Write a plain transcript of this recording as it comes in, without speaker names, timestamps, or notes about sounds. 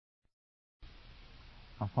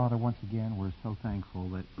Our Father, once again, we're so thankful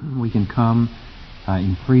that we can come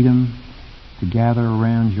in freedom to gather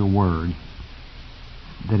around your Word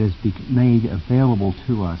that has been made available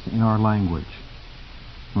to us in our language.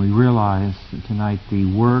 And we realize tonight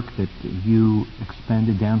the work that you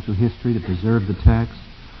expended down through history to preserve the text,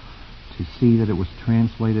 to see that it was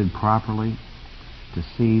translated properly, to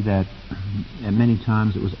see that at many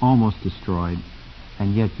times it was almost destroyed,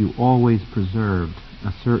 and yet you always preserved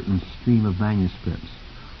a certain stream of manuscripts,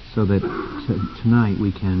 so that tonight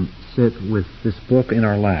we can sit with this book in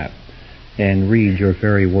our lap and read your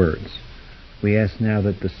very words. We ask now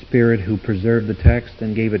that the Spirit who preserved the text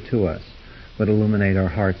and gave it to us would illuminate our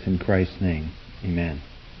hearts in Christ's name. Amen.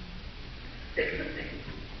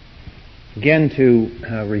 Again,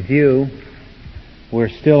 to review, we're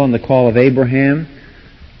still on the call of Abraham,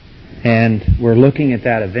 and we're looking at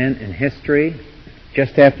that event in history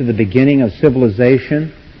just after the beginning of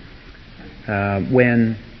civilization,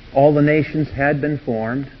 when all the nations had been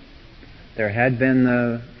formed. There had been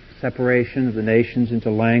the separation of the nations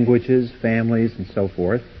into languages, families, and so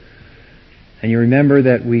forth. And you remember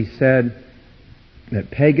that we said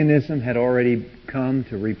that paganism had already come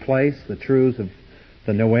to replace the truths of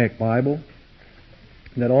the Noahic Bible,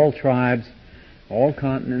 that all tribes, all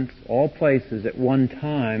continents, all places at one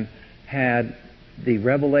time had the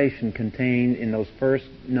revelation contained in those first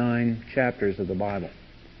 9 chapters of the Bible.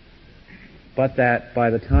 But that by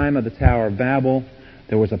the time of the Tower of Babel,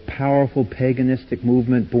 there was a powerful paganistic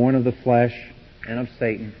movement born of the flesh and of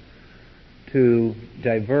Satan to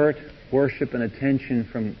divert worship and attention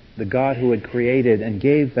from the God who had created and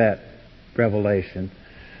gave that revelation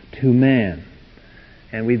to man.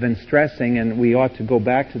 And we've been stressing, and we ought to go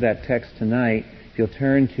back to that text tonight, if you'll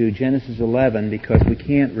turn to Genesis 11, because we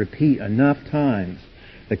can't repeat enough times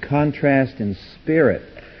the contrast in spirit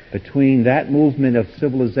between that movement of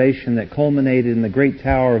civilization that culminated in the great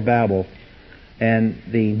Tower of Babel and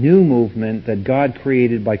the new movement that God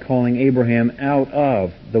created by calling Abraham out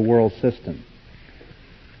of the world system.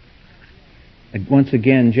 Once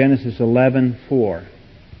again, Genesis 11:4.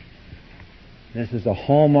 This is a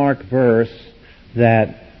hallmark verse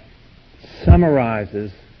that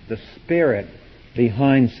summarizes the spirit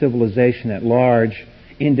behind civilization at large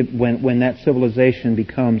when that civilization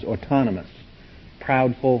becomes autonomous,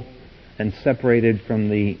 proudful, and separated from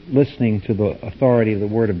the listening to the authority of the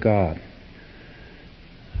Word of God.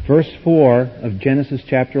 Verse 4 of Genesis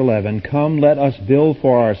chapter 11, "Come, let us build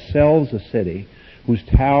for ourselves a city whose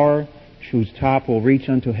top will reach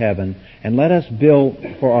unto heaven, and let us build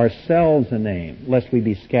for ourselves a name, lest we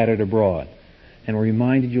be scattered abroad." And we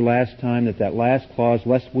reminded you last time that last clause,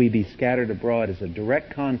 "lest we be scattered abroad," is a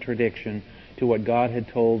direct contradiction to what God had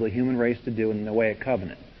told the human race to do in the Noahic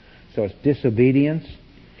covenant. So it's disobedience,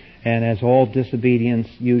 and as all disobedience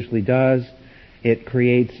usually does, it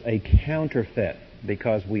creates a counterfeit,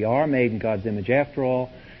 because we are made in God's image after all,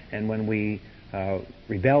 and when we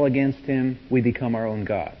rebel against Him, we become our own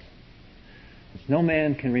gods. No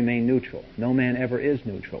man can remain neutral. No man ever is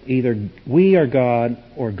neutral. Either we are God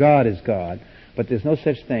or God is God, but there's no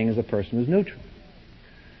such thing as a person who's neutral.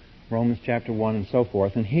 Romans chapter 1 and so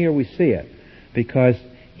forth. And here we see it, because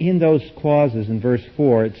in those clauses in verse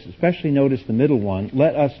 4, it's especially notice the middle one,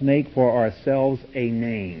 "Let us make for ourselves a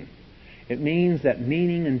name." It means that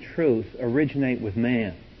meaning and truth originate with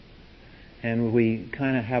man. And we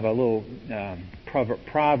kind of have a little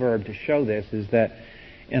proverb to show this, is that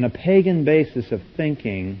in a pagan basis of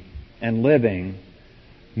thinking and living,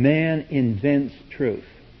 man invents truth.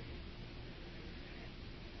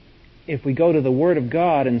 If we go to the Word of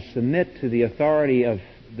God and submit to the authority of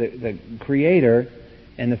the Creator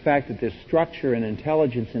and the fact that there's structure and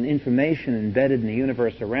intelligence and information embedded in the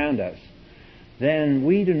universe around us, then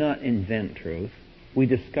we do not invent truth, we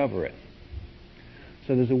discover it.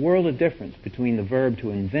 So there's a world of difference between the verb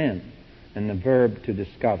to invent and the verb to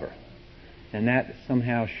discover. And that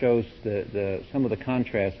somehow shows some of the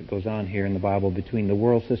contrast that goes on here in the Bible between the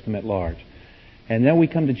world system at large. And then we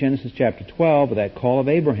come to Genesis chapter 12, with that call of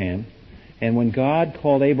Abraham. And when God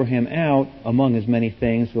called Abraham out, among his many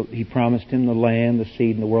things, He promised him the land, the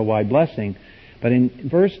seed, and the worldwide blessing. But in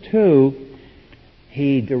verse 2,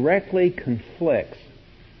 He directly conflicts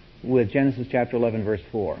with Genesis chapter 11, verse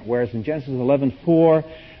 4. Whereas in Genesis 11:4,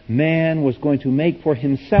 man was going to make for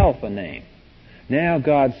himself a name. Now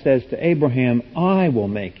God says to Abraham, "I will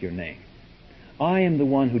make your name. I am the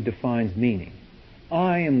one who defines meaning.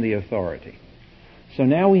 I am the authority." So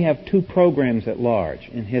now we have 2 programs at large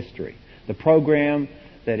in history. The program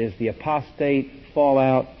that is the apostate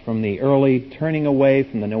fallout from the early turning away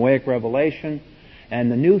from the Noahic revelation, and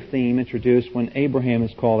the new theme introduced when Abraham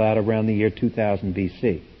is called out around the year 2000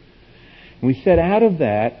 BC. We said out of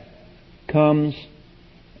that comes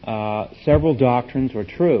several doctrines or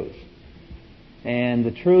truths. And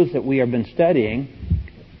the truths that we have been studying,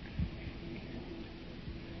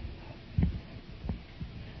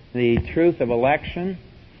 the truth of election.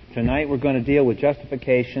 Tonight we're going to deal with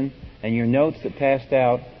justification, and your notes that passed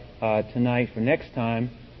out tonight for next time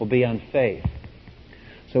will be on faith.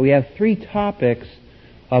 So we have 3 topics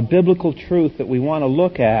of biblical truth that we want to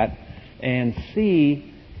look at and see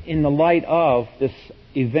in the light of this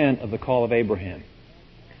event of the call of Abraham.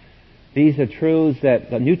 These are truths that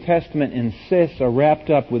the New Testament insists are wrapped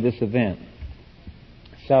up with this event.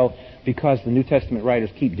 So, because the New Testament writers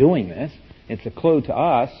keep doing this, it's a clue to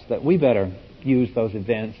us that we better use those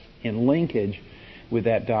events in linkage with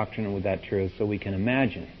that doctrine and with that truth so we can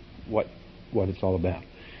imagine what it's all about.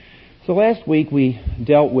 So last week we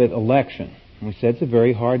dealt with election. We said it's a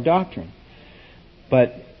very hard doctrine.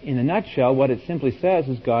 But in a nutshell, what it simply says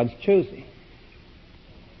is God's choosy.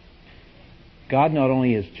 God not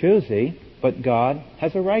only is choosy, but God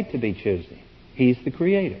has a right to be choosy. He's the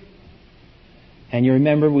Creator. And you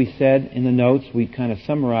remember we said in the notes, we kind of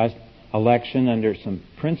summarized election under some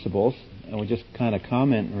principles, and we just kind of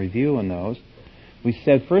comment and review on those. We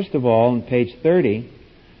said, first of all, on page 30,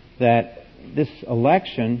 that this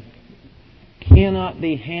election cannot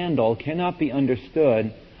be handled, cannot be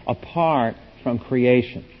understood apart from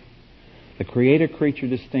creation. The Creator-creature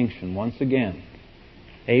distinction, once again.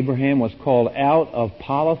 Abraham was called out of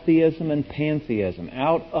polytheism and pantheism,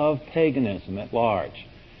 out of paganism at large,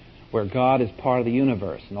 where God is part of the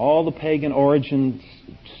universe. And all the pagan origin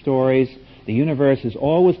stories, the universe is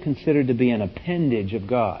always considered to be an appendage of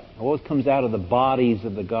God. It always comes out of the bodies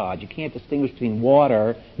of the God. You can't distinguish between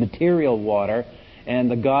water, material water, and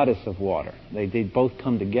the goddess of water. They both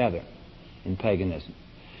come together in paganism.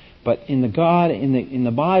 But in the God, in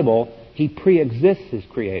the Bible, He pre-exists His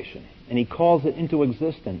creation. And He calls it into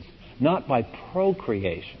existence, not by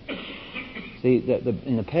procreation. See,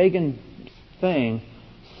 in the pagan thing,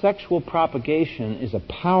 sexual propagation is a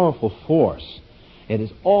powerful force. It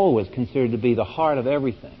is always considered to be the heart of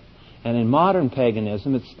everything. And in modern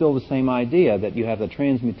paganism, it's still the same idea that you have the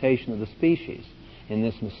transmutation of the species in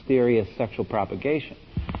this mysterious sexual propagation.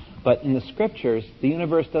 But in the Scriptures, the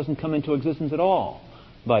universe doesn't come into existence at all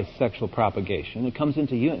by sexual propagation. It comes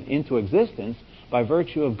into existence by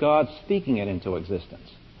virtue of God speaking it into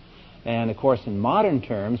existence. And of course, in modern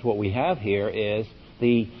terms, what we have here is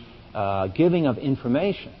the giving of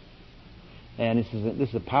information. And this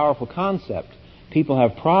is a powerful concept. People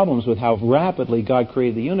have problems with how rapidly God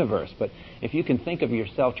created the universe. But if you can think of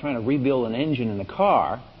yourself trying to rebuild an engine in a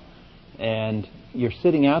car, and you're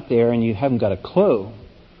sitting out there and you haven't got a clue,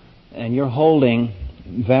 and you're holding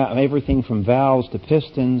everything from valves to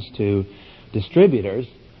pistons to distributors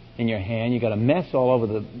in your hand, you've got a mess all over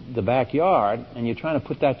the backyard, and you're trying to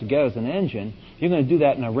put that together as an engine. If you're going to do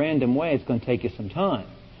that in a random way, it's going to take you some time.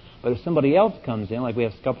 But if somebody else comes in, like we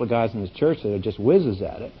have a couple of guys in this church that are just whizzes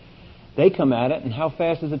at it, they come at it, and how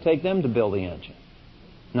fast does it take them to build the engine?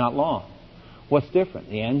 Not long. What's different?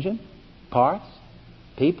 The engine? Parts?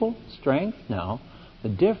 People? Strength? No. The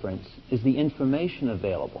difference is the information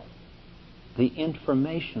available. The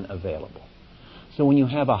information available. So when you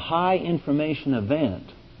have a high information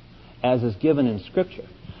event, as is given in Scripture,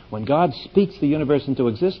 when God speaks the universe into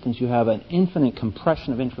existence, you have an infinite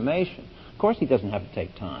compression of information. Of course, He doesn't have to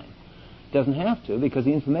take time. He doesn't have to, because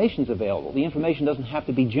the information's available. The information doesn't have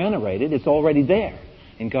to be generated. It's already there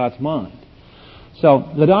in God's mind.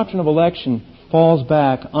 So the doctrine of election falls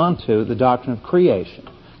back onto the doctrine of creation.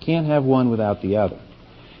 Can't have one without the other.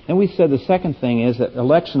 And we said the second thing is that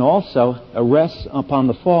election also rests upon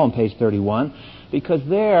the fall on page 31, because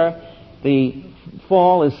there the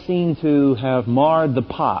fall is seen to have marred the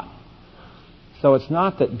pot. So it's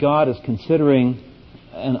not that God is considering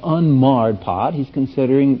an unmarred pot. He's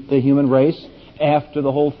considering the human race after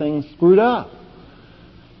the whole thing screwed up.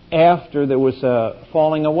 After there was a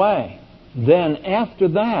falling away. Then after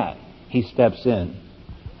that, He steps in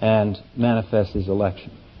and manifests His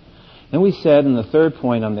election. Then we said, in the third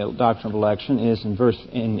point on the doctrine of election is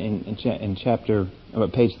in chapter,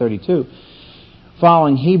 page 32,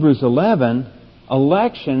 following Hebrews 11,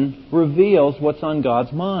 election reveals what's on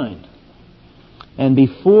God's mind. And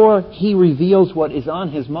before He reveals what is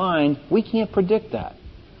on His mind, we can't predict that.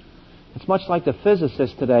 It's much like the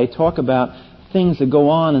physicists today talk about things that go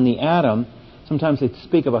on in the atom. Sometimes they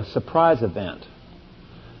speak of a surprise event.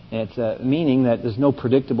 It's meaning that there's no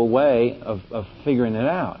predictable way of figuring it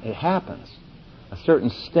out. It happens. A certain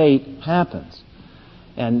state happens.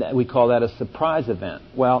 And we call that a surprise event.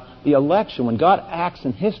 Well, the election, when God acts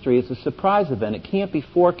in history, it's a surprise event. It can't be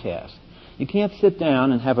forecast. You can't sit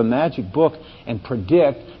down and have a magic book and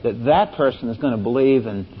predict that that person is going to believe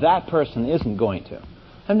and that person isn't going to.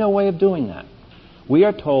 I have no way of doing that. We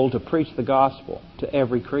are told to preach the gospel to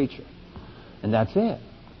every creature. And that's it.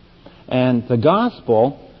 And the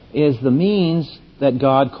gospel is the means that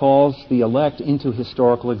God calls the elect into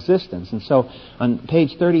historical existence. And so on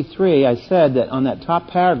page 33, I said that on that top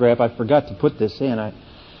paragraph, I forgot to put this in,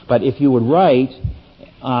 but if you would write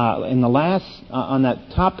in the last, on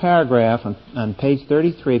that top paragraph on page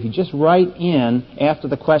 33, if you just write in after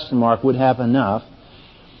the question mark would have enough,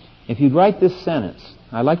 if you'd write this sentence,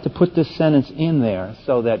 I like to put this sentence in there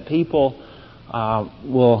so that people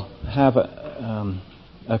will have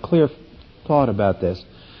a clear thought about this.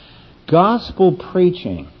 Gospel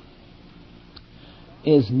preaching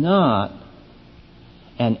is not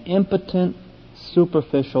an impotent,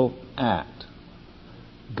 superficial act.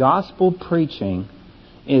 Gospel preaching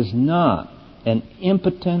is not an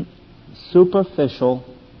impotent, superficial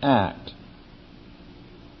act.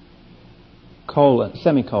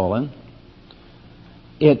 Semicolon.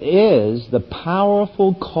 It is the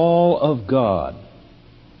powerful call of God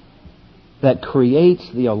that creates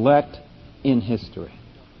the elect in history.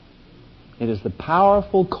 It is the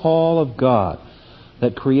powerful call of God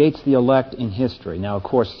that creates the elect in history. Now, of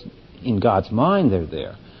course, in God's mind they're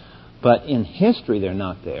there. But in history they're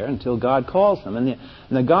not there until God calls them. And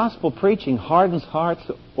the gospel preaching hardens hearts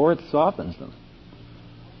or it softens them.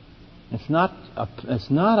 It's not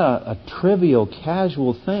a trivial,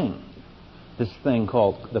 casual thing, this thing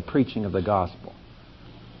called the preaching of the gospel.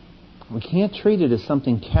 We can't treat it as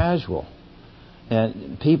something casual.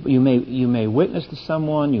 And people, you may witness to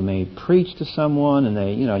someone, you may preach to someone, and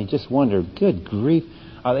they, you just wonder, good grief,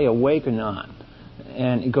 are they awake or not?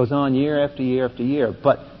 And it goes on year after year after year.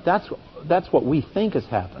 But that's what we think is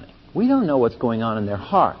happening. We don't know what's going on in their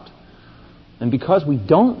heart. And because we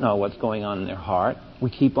don't know what's going on in their heart, we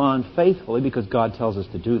keep on faithfully because God tells us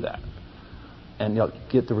to do that. And He'll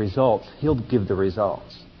get the results. He'll give the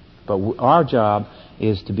results. But our job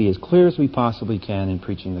is to be as clear as we possibly can in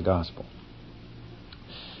preaching the gospel.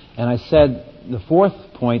 And I said the fourth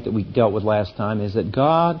point that we dealt with last time is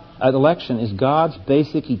that election is God's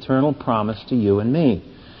basic eternal promise to you and me.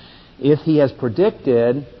 If He has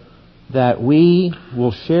predicted that we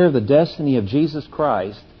will share the destiny of Jesus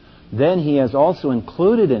Christ, then He has also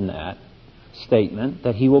included in that statement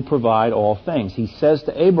that He will provide all things. He says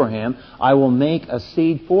to Abraham, I will make a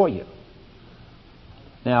seed for you.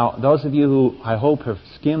 Now, those of you who I hope have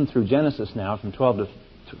skimmed through Genesis now from 12 to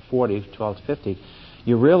 40, 12 to 50,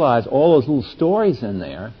 you realize all those little stories in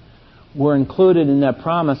there were included in that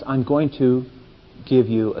promise, I'm going to give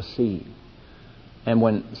you a seed. And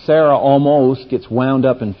when Sarah almost gets wound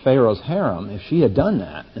up in Pharaoh's harem, if she had done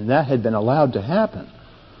that, and that had been allowed to happen,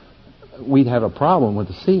 we'd have a problem with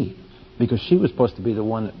the seed, because she was supposed to be the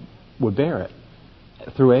one that would bear it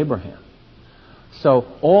through Abraham. So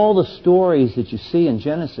all the stories that you see in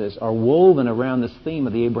Genesis are woven around this theme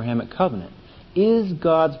of the Abrahamic covenant. Is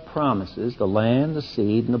God's promises, the land, the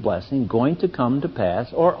seed, and the blessing, going to come to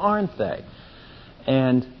pass, or aren't they?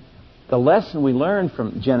 And the lesson we learn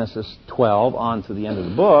from Genesis 12 on to the end of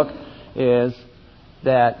the book is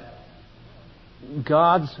that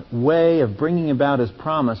God's way of bringing about His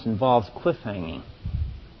promise involves cliffhanging.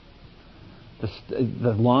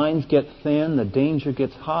 The lines get thin, the danger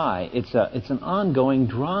gets high. It's an ongoing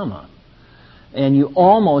drama. And you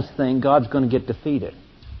almost think God's going to get defeated.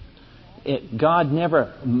 God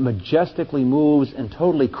never majestically moves and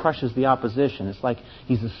totally crushes the opposition. It's like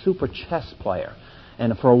He's a super chess player.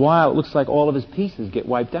 And for a while it looks like all of His pieces get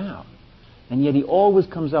wiped out. And yet He always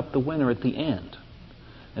comes up the winner at the end.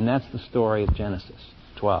 And that's the story of Genesis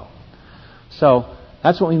 12. So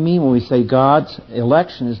that's what we mean when we say God's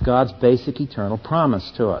election is God's basic eternal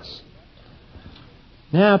promise to us.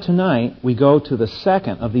 Now tonight we go to the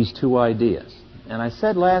second of these two ideas. And I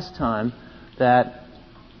said last time that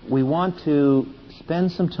we want to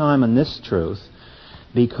spend some time on this truth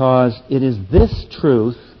because it is this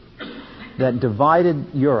truth that divided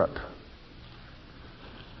Europe.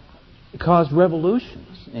 It caused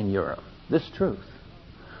revolutions in Europe. This truth.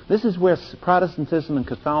 This is where Protestantism and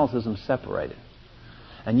Catholicism separated.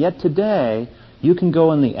 And yet today, you can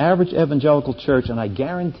go in the average evangelical church, and I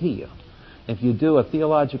guarantee you, if you do a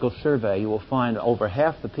theological survey, you will find over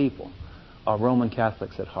half the people are Roman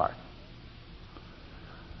Catholics at heart.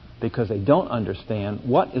 Because they don't understand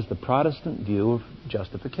what is the Protestant view of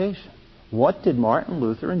justification. What did Martin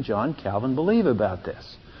Luther and John Calvin believe about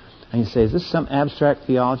this? And you say, is this some abstract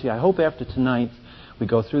theology? I hope after tonight we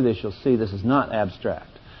go through this, you'll see this is not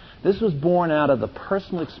abstract. This was born out of the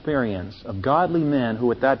personal experience of godly men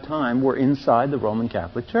who at that time were inside the Roman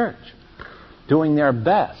Catholic Church. doing their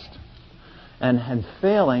best and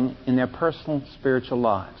failing in their personal spiritual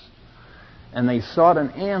lives. And they sought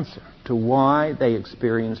an answer to why they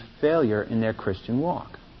experienced failure in their Christian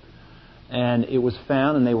walk. And it was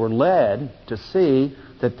found, and they were led to see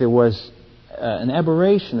that there was an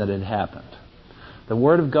aberration that had happened. The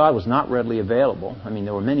Word of God was not readily available. I mean,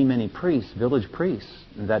 there were many, many priests, village priests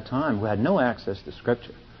at that time, who had no access to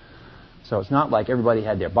Scripture. So it's not like everybody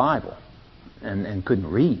had their Bible and couldn't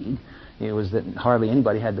read. It was that hardly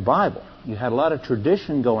anybody had the Bible. You had a lot of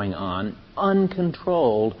tradition going on,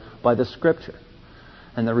 uncontrolled by the Scripture.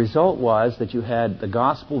 And the result was that you had the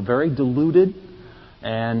gospel very diluted,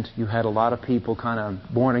 and you had a lot of people kind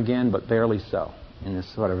of born again, but barely so, in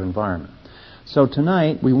this sort of environment. So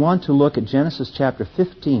tonight, we want to look at Genesis chapter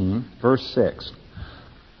 15, verse 6.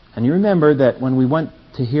 And you remember that when we went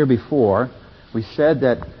to here before, we said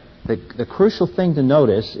that the crucial thing to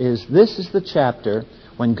notice is this is the chapter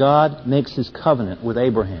when God makes His covenant with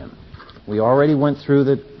Abraham. We already went through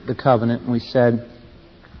the covenant, and we said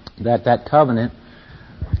that covenant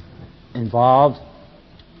involved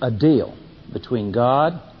a deal between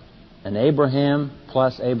God and Abraham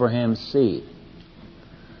plus Abraham's seed.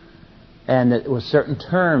 And there were certain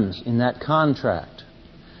terms in that contract.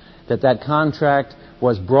 That contract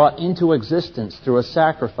was brought into existence through a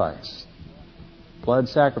sacrifice. Blood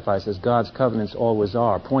sacrifice, as God's covenants always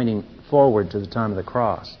are, pointing forward to the time of the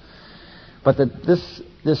cross. But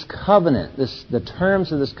this covenant, the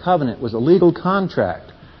terms of this covenant was a legal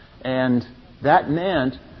contract. And that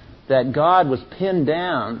meant that God was pinned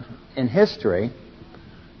down in history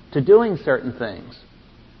to doing certain things.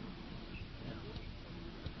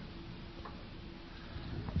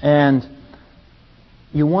 And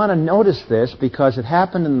you want to notice this because it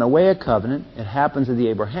happened in the Noahic covenant, it happens in the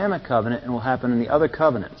Abrahamic covenant, and will happen in the other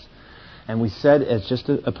covenants. And we said, as just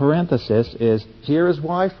a parenthesis, here is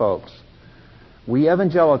why, folks. We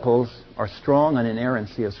evangelicals are strong on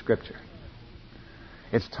inerrancy of Scripture.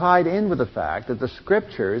 It's tied in with the fact that the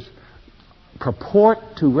Scriptures purport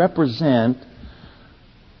to represent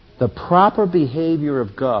the proper behavior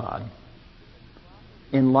of God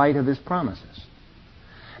in light of His promises.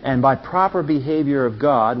 And by proper behavior of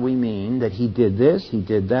God, we mean that He did this, He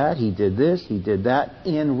did that, He did this, He did that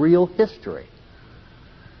in real history.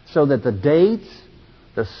 So that the dates,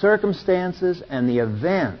 the circumstances, and the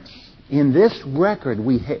events in this record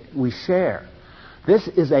we share, this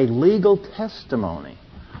is a legal testimony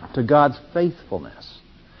to God's faithfulness.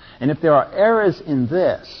 And if there are errors in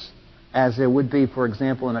this, as there would be, for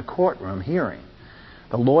example, in a courtroom hearing,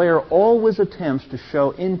 the lawyer always attempts to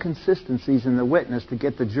show inconsistencies in the witness to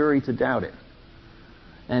get the jury to doubt it.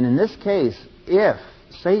 And in this case, if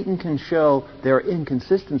Satan can show there are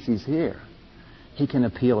inconsistencies here, he can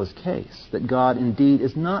appeal his case, that God indeed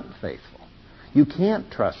is not faithful. You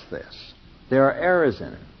can't trust this. There are errors in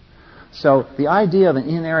it. So the idea of an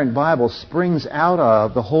inerrant Bible springs out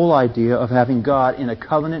of the whole idea of having God in a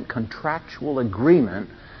covenant contractual agreement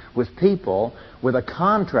with people, with a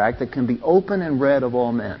contract that can be open and read of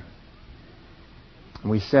all men.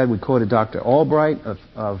 And we quoted Dr. Albright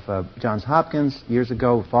of Johns Hopkins years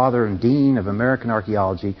ago, father and dean of American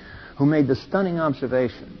archaeology, who made the stunning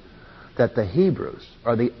observation that the Hebrews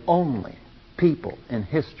are the only people in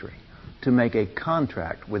history to make a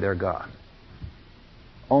contract with their God.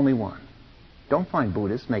 Only one. Don't find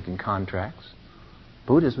Buddhists making contracts.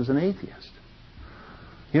 Buddhist was an atheist.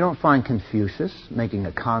 You don't find Confucius making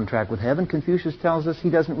a contract with heaven. Confucius tells us he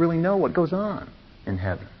doesn't really know what goes on in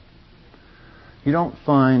heaven. You don't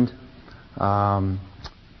find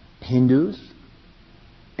Hindus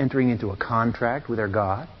entering into a contract with their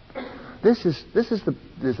God. This is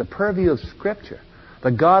the purview of Scripture.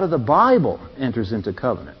 The God of the Bible enters into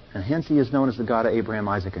covenant, and hence He is known as the God of Abraham,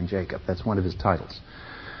 Isaac, and Jacob. That's one of His titles.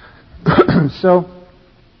 So,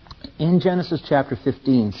 in Genesis chapter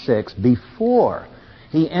 15:6, before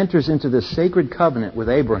He enters into this sacred covenant with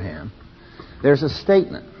Abraham, there's a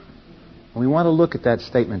statement. We want to look at that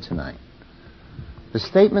statement tonight. The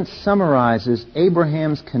statement summarizes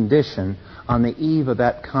Abraham's condition on the eve of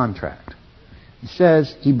that contract. It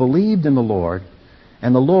says, he believed in the Lord,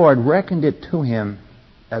 and the Lord reckoned it to him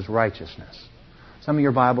as righteousness. Some of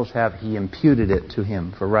your Bibles have, he imputed it to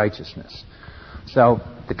him for righteousness. So,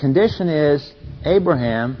 the condition is,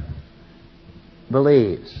 Abraham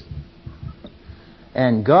believes.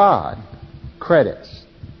 And God credits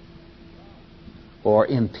or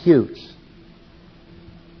imputes.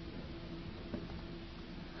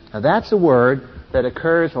 Now that's a word that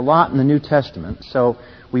occurs a lot in the New Testament. So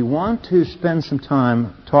we want to spend some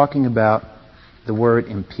time talking about the word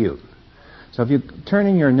impute. So if you turn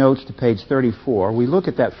in your notes to page 34, we look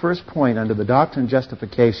at that first point under the doctrine of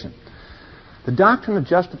justification. The doctrine of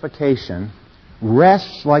justification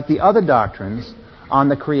rests, like the other doctrines, on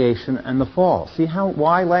the creation and the fall. See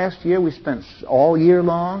why last year we spent all year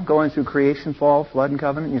long going through creation, fall, flood, and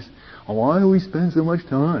covenant? You say, oh, why do we spend so much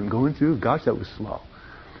time going through? Gosh, that was slow.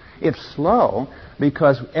 It's slow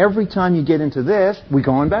because every time you get into this, we're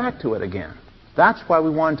going back to it again. That's why we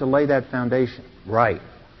wanted to lay that foundation. Right.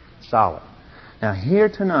 Solid. Now here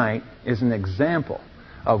tonight is an example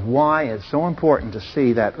of why it's so important to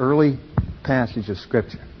see that early passage of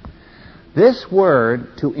Scripture. This word,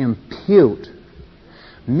 to impute,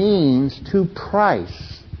 means to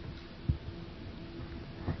price.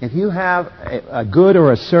 If you have a good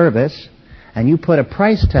or a service and you put a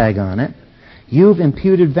price tag on it, you've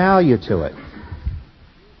imputed value to it.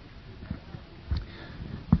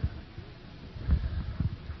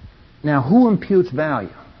 Now, who imputes value?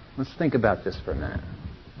 Let's think about this for a minute.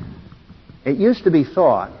 It used to be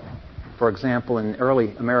thought, for example, in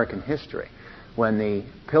early American history, when the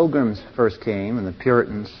Pilgrims first came and the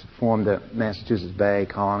Puritans formed the Massachusetts Bay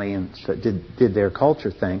Colony and did their culture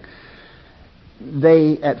thing,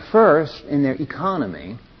 they, at first, in their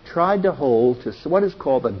economy, tried to hold to what is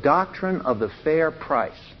called the doctrine of the fair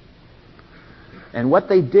price. And what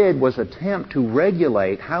they did was attempt to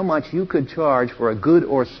regulate how much you could charge for a good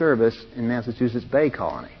or service in Massachusetts Bay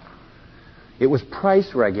Colony. It was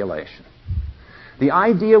price regulation. The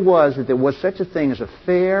idea was that there was such a thing as a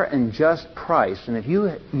fair and just price, and if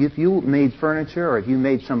you made furniture or if you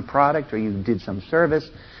made some product or you did some service,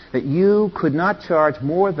 that you could not charge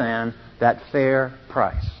more than that fair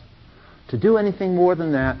price. To do anything more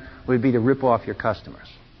than that would be to rip off your customers.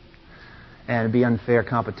 And it'd be unfair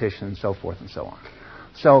competition and so forth and so on.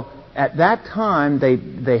 So at that time,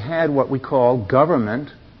 they had what we call government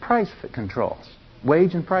price controls,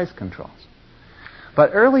 wage and price controls.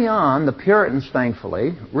 But early on, the Puritans,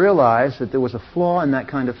 thankfully, realized that there was a flaw in that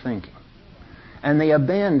kind of thinking. And they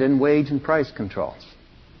abandoned wage and price controls.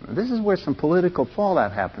 Now, this is where some political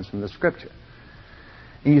fallout happens from the Scripture.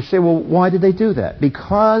 And you say, well, why did they do that?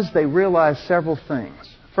 Because they realized several things.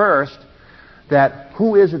 First, that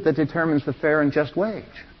who is it that determines the fair and just wage?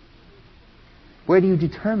 Where do you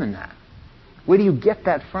determine that? Where do you get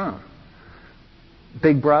that from?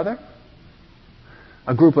 Big Brother?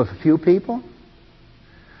 A group of a few people?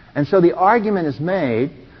 And so the argument is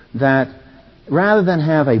made that rather than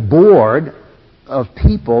have a board of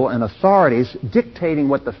people and authorities dictating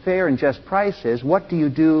what the fair and just price is, what do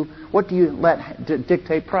you let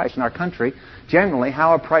dictate price? In our country, generally, how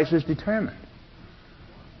are prices determined?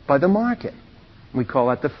 By the market. We call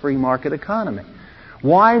that the free market economy.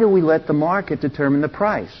 Why do we let the market determine the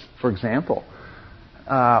price? For example,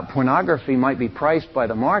 pornography might be priced by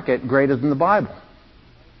the market greater than the Bible.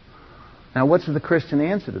 Now, what's the Christian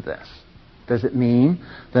answer to this? Does it mean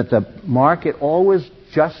that the market always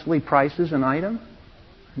justly prices an item?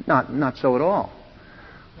 Not so at all.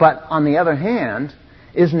 But on the other hand,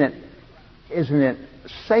 isn't it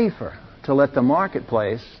safer to let the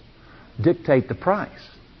marketplace dictate the price?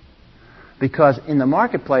 Because in the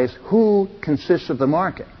marketplace, who consists of the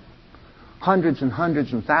market? Hundreds and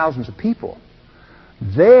hundreds and thousands of people.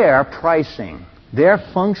 They're pricing. They're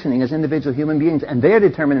functioning as individual human beings, and they're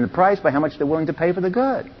determining the price by how much they're willing to pay for the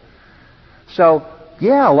good. So,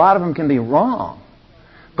 yeah, a lot of them can be wrong.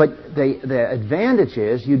 But the advantage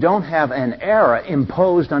is you don't have an error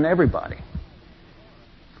imposed on everybody.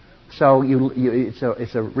 So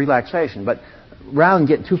it's a relaxation. But rather than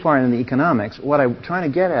get too far into the economics, what I'm trying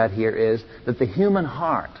to get at here is that the human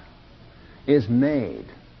heart is made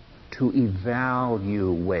to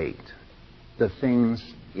evaluate the things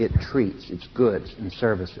it treats, its goods and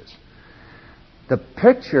services. The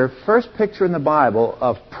first picture in the Bible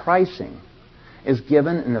of pricing is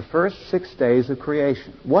given in the first 6 days of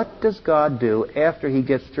creation. What does God do after He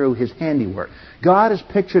gets through His handiwork? God is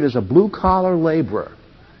pictured as a blue-collar laborer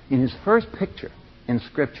in His first picture in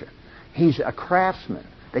Scripture. He's a craftsman,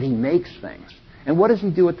 that He makes things. And what does He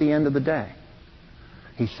do at the end of the day?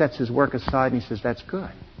 He sets His work aside and He says, that's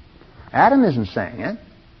good. Adam isn't saying it.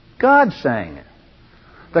 God's saying it.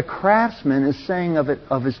 The craftsman is saying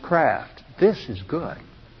of his craft, this is good.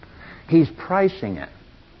 He's pricing it.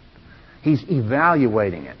 He's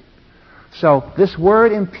evaluating it. So this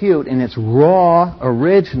word impute in its raw,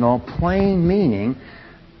 original, plain meaning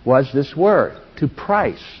was this word, to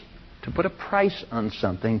price. To put a price on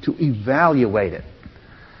something, to evaluate it.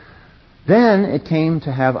 Then it came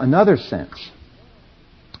to have another sense,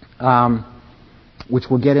 which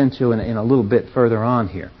we'll get into in a little bit further on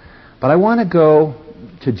here. But I want to go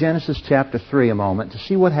to Genesis chapter 3 a moment to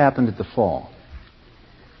see what happened at the fall.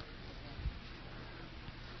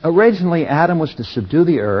 Originally, Adam was to subdue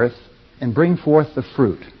the earth and bring forth the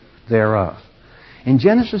fruit thereof. In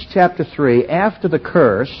Genesis chapter 3, after the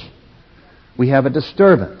curse, we have a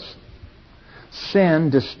disturbance.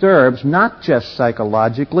 Sin disturbs not just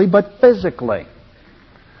psychologically, but physically.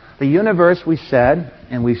 The universe, we said,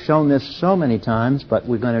 and we've shown this so many times, but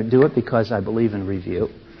we're going to do it because I believe in review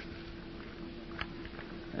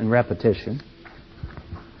and repetition.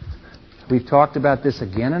 We've talked about this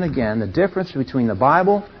again and again, the difference between the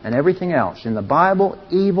Bible and everything else. In the Bible,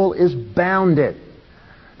 evil is bounded.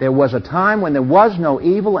 There was a time when there was no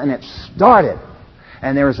evil and it started.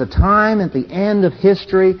 And there is a time at the end of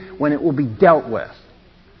history when it will be dealt with.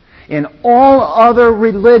 In all other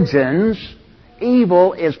religions,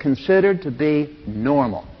 evil is considered to be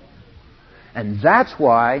normal. And that's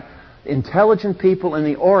why intelligent people in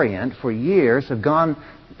the Orient for years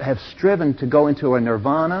have striven to go into a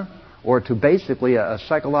nirvana or to basically a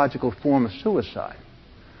psychological form of suicide.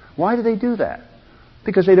 Why do they do that?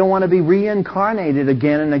 Because they don't want to be reincarnated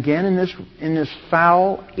again and again in this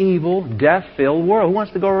foul, evil, death-filled world. Who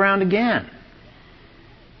wants to go around again?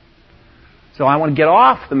 So I want to get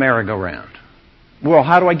off the merry-go-round. Well,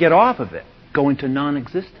 how do I get off of it? Go into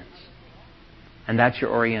non-existence. And that's your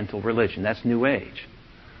Oriental religion. That's New Age.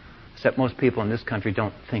 Except most people in this country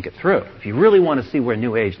don't think it through. If you really want to see where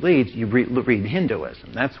New Age leads, you read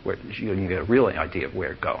Hinduism. That's where you get a real idea of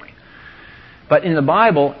where it's going. But in the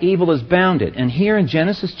Bible, evil is bounded. And here in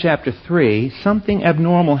Genesis chapter 3, something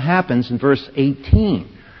abnormal happens in verse 18.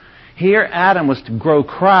 Here Adam was to grow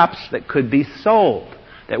crops that could be sold,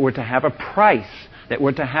 that were to have a price, that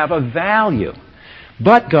were to have a value.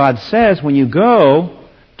 But God says when you go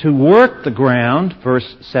to work the ground,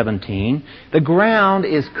 verse 17, the ground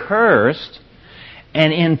is cursed,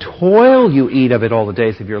 and in toil you eat of it all the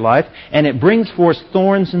days of your life, and it brings forth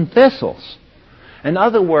thorns and thistles. In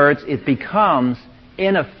other words, it becomes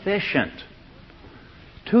inefficient.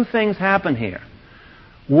 Two things happen here.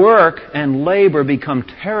 Work and labor become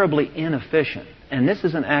terribly inefficient. And this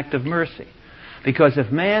is an act of mercy. Because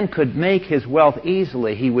if man could make his wealth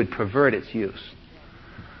easily, he would pervert its use.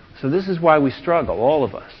 So this is why we struggle, all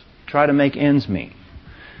of us. Try to make ends meet.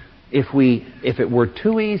 If it were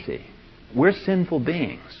too easy, we're sinful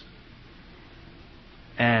beings.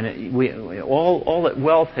 And all that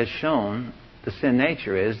wealth has shown, the sin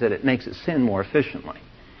nature, is that it makes it sin more efficiently,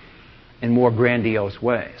 in more grandiose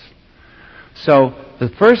ways. So the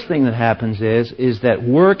first thing that happens is that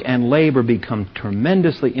work and labor become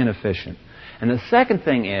tremendously inefficient. And the second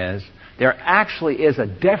thing is, there actually is a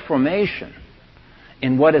deformation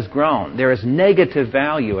in what is grown. There is negative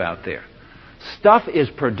value out there. Stuff is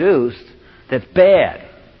produced that's bad.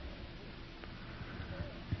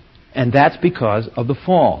 And that's because of the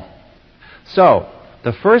fall. So,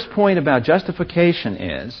 the first point about justification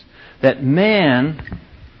is that man,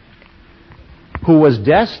 who was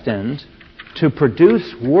destined to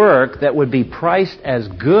produce work that would be priced as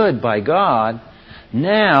good by God,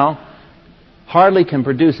 now hardly can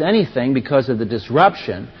produce anything because of the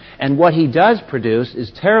disruption. And what he does produce is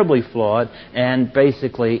terribly flawed and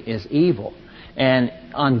basically is evil. And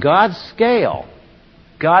on God's scale,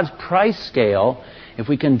 God's price scale, if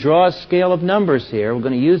we can draw a scale of numbers here, we're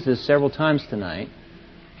going to use this several times tonight,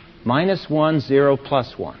 -1, 0,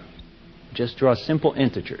 +1. Just draw simple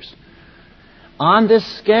integers. On this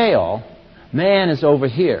scale, man is over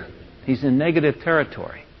here. He's in negative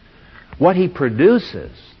territory. What he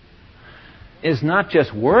produces is not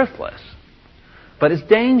just worthless, but it's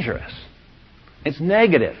dangerous. It's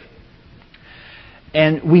negative.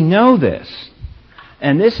 And we know this.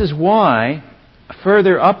 And this is why,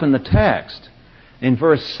 further up in the text, in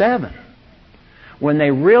verse 7, when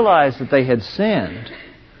they realized that they had sinned,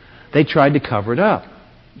 they tried to cover it up.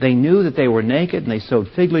 They knew that they were naked, and they sewed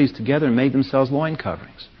fig leaves together and made themselves loin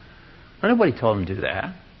coverings. Nobody told them to do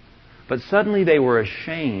that. But suddenly they were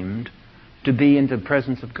ashamed to be in the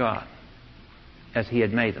presence of God as He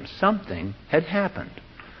had made them. Something had happened.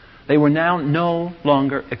 They were now no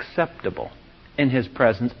longer acceptable in His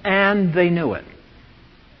presence, and they knew it.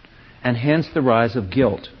 And hence the rise of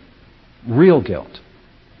guilt, real guilt.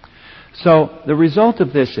 So the result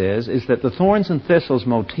of this is that the thorns and thistles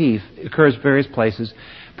motif occurs various places.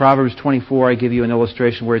 Proverbs 24, I give you an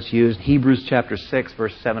illustration where it's used. Hebrews chapter 6,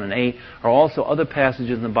 verse 7 and 8 are also other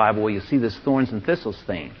passages in the Bible where you see this thorns and thistles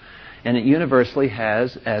theme. And it universally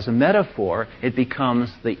has, as a metaphor, it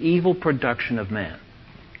becomes the evil production of man.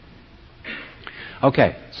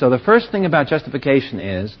 Okay, so the first thing about justification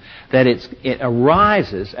is that it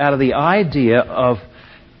arises out of the idea of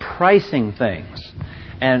pricing things.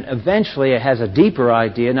 And eventually it has a deeper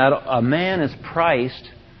idea. Now, a man is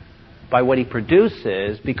priced by what he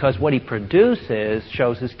produces because what he produces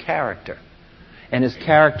shows his character. And his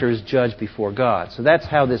character is judged before God. So that's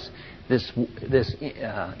how this this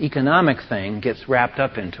economic thing gets wrapped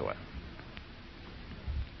up into it.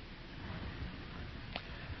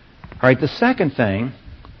 All right, the second thing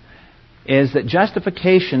is that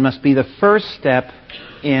justification must be the first step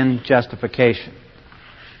in justification.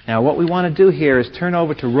 Now, what we want to do here is turn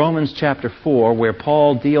over to Romans chapter 4, where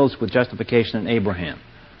Paul deals with justification in Abraham.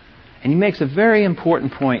 And he makes a very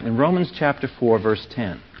important point in Romans chapter 4, verse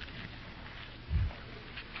 10.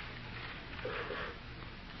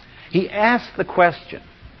 He asks the question,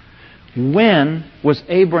 when was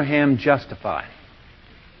Abraham justified?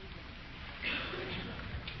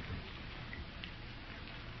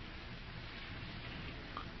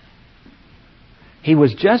 He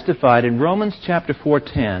was justified in Romans chapter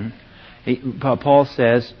 4:10. Paul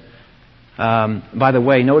says, by the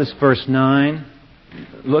way, notice verse 9.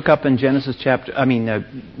 Look up in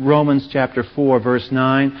Romans chapter 4, verse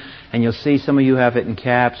 9, and you'll see some of you have it in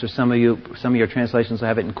caps, or some of your translations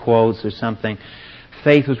have it in quotes or something.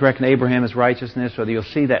 Faith was reckoned to Abraham as righteousness, or you'll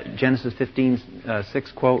see that Genesis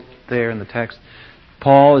 15:6 quote there in the text.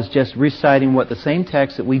 Paul is just reciting the same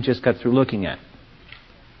text that we just got through looking at.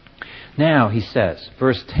 Now, he says,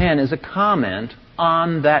 verse 10 is a comment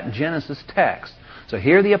on that Genesis text. So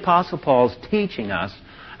here the Apostle Paul is teaching us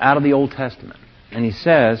out of the Old Testament. And he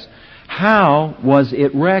says, how was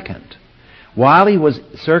it reckoned? While he was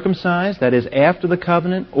circumcised, that is, after the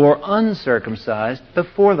covenant, or uncircumcised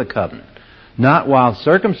before the covenant? Not while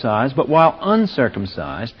circumcised, but while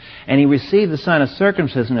uncircumcised. And he received the sign of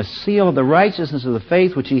circumcision, a seal of the righteousness of the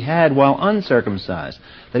faith which he had while uncircumcised,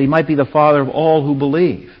 that he might be the father of all who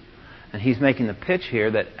believe. And he's making the pitch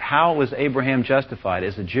here that how was Abraham justified?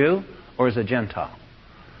 As a Jew or as a Gentile?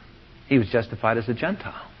 He was justified as a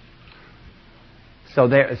Gentile. So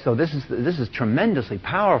this is tremendously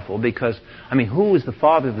powerful because, who is the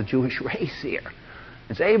father of the Jewish race here?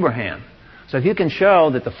 It's Abraham. So if you can show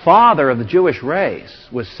that the father of the Jewish race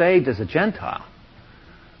was saved as a Gentile,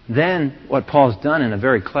 then what Paul's done in a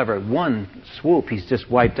very clever one swoop, he's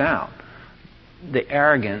just wiped out the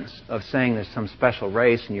arrogance of saying there's some special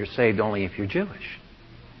race and you're saved only if you're Jewish.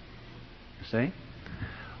 You see?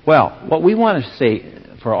 Well, what we want to see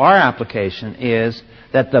for our application is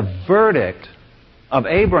that the verdict of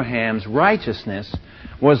Abraham's righteousness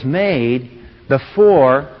was made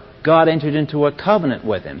before God entered into a covenant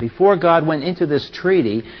with him. Before God went into this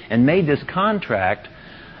treaty and made this contract,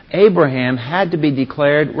 Abraham had to be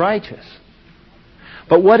declared righteous.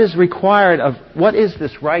 But what is required what is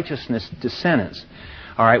this righteousness sentence?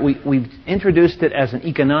 All right, we've introduced it as an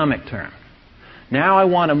economic term. Now I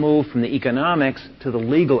want to move from the economics to the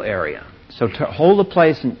legal area. So hold a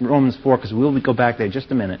place in Romans 4, because we'll go back there in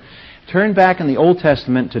just a minute. Turn back in the Old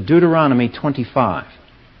Testament to Deuteronomy 25.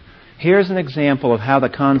 Here's an example of how the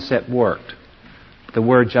concept worked, the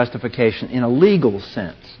word justification, in a legal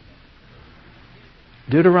sense.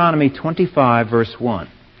 Deuteronomy 25, verse 1.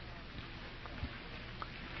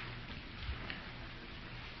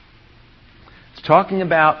 It's talking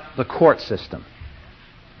about the court system.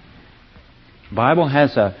 The Bible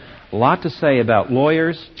has a lot to say about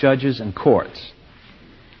lawyers, judges, and courts.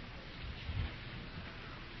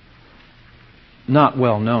 Not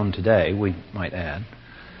well known today, we might add.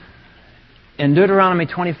 In Deuteronomy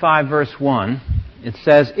 25, verse 1, it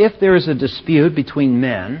says, if there is a dispute between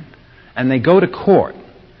men, and they go to court,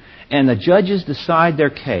 and the judges decide their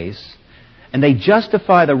case, and they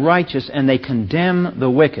justify the righteous, and they condemn the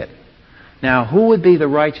wicked. Now, who would be the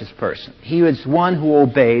righteous person? He was one who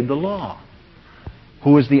obeyed the law.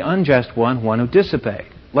 Who is the unjust one? One who disobeyed.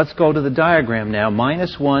 Let's go to the diagram now.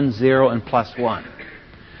 -1, 0, and +1.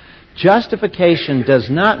 Justification does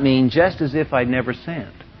not mean just as if I'd never sinned.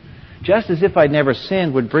 Just as if I'd never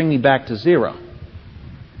sinned would bring me back to 0.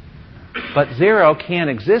 But 0 can't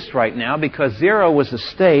exist right now because 0 was a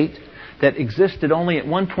state that existed only at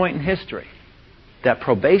one point in history. That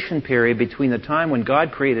probation period between the time when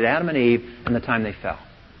God created Adam and Eve and the time they fell.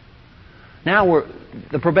 Now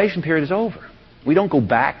the probation period is over. We don't go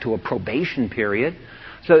back to a probation period.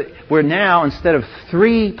 So we're now, instead of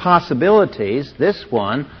 3 possibilities, this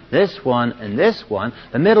one, and this one,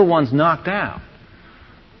 the middle one's knocked out.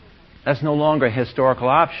 That's no longer a historical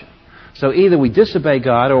option. So either we disobey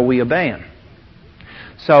God or we obey Him.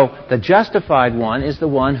 So the justified one is the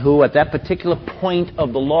one who, at that particular point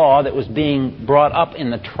of the law that was being brought up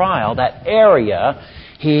in the trial, that area,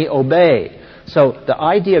 he obeyed. So the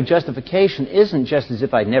idea of justification isn't just as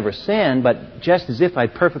if I'd never sinned, but just as if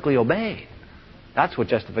I'd perfectly obeyed. That's what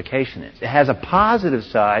justification is. It has a positive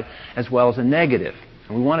side as well as a negative.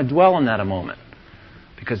 And we want to dwell on that a moment,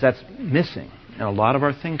 because that's missing in a lot of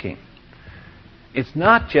our thinking. It's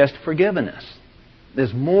not just forgiveness.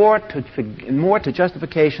 There's more to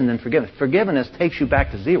justification than forgiveness. Forgiveness takes you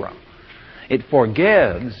back to zero. It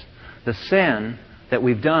forgives the sin that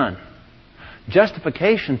we've done.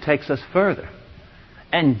 Justification takes us further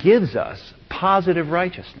and gives us positive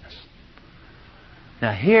righteousness.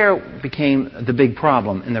 Now here became the big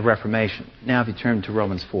problem in the Reformation. Now if you turn to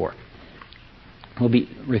Romans 4. We'll be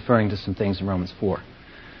referring to some things in Romans 4.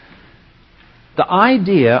 The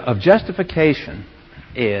idea of justification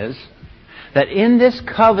is that in this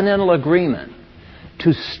covenantal agreement,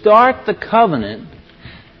 to start the covenant,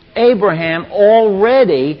 Abraham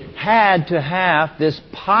already had to have this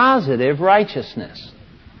positive righteousness.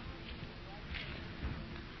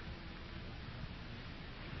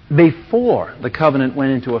 Before the covenant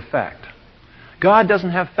went into effect. God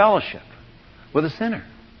doesn't have fellowship with a sinner.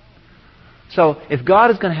 So if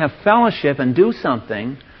God is going to have fellowship and do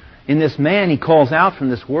something in this man he calls out from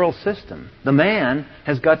this world system, the man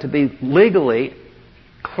has got to be legally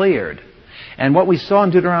cleared. And what we saw in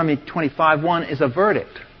Deuteronomy 25:1 is a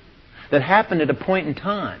verdict that happened at a point in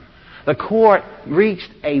time. The court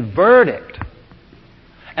reached a verdict.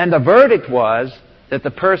 And the verdict was that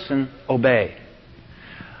the person obeyed.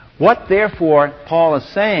 What, therefore, Paul is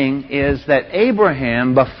saying is that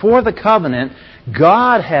Abraham, before the covenant,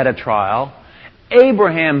 God had a trial.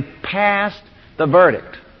 Abraham passed the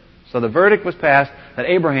verdict. So the verdict was passed that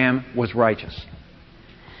Abraham was righteous.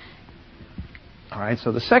 All right,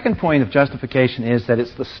 so the second point of justification is that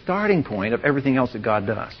it's the starting point of everything else that God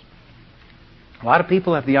does. A lot of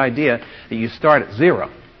people have the idea that you start at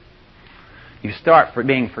zero. You start for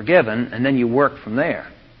being forgiven, and then you work from there.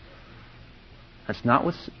 That's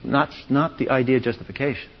not the idea of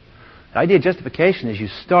justification. The idea of justification is you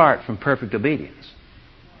start from perfect obedience.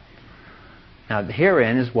 Now,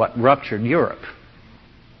 herein is what ruptured Europe,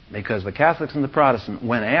 because the Catholics and the Protestants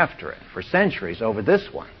went after it for centuries over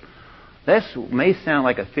this one. This may sound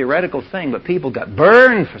like a theoretical thing, but people got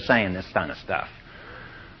burned for saying this kind of stuff.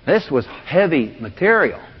 This was heavy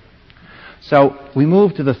material. So we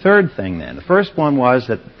move to the third thing then. The first one was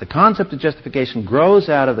that the concept of justification grows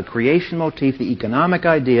out of the creation motif, the economic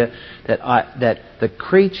idea that the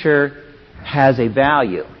creature has a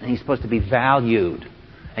value, and he's supposed to be valued.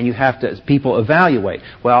 And you have to, as people, evaluate.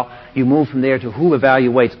 Well, you move from there to who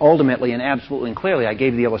evaluates ultimately and absolutely and clearly. I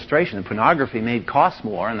gave you the illustration that pornography costs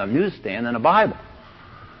more on the newsstand than a Bible.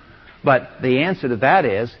 But the answer to that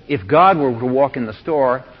is, if God were to walk in the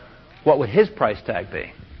store, what would his price tag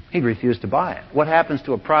be? He'd refuse to buy it. What happens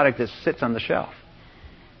to a product that sits on the shelf?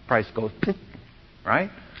 Price goes, right?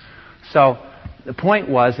 So the point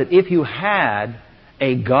was that if you had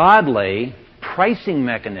a godly pricing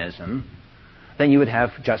mechanism, then you would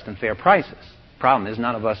have just and fair prices. Problem is,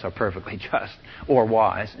 none of us are perfectly just or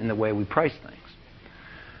wise in the way we price things.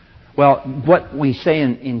 Well, what we say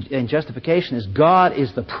in justification is God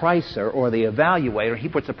is the pricer or the evaluator. He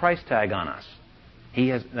puts a price tag on us.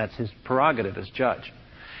 That's his prerogative as judge.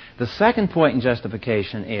 The second point in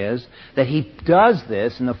justification is that he does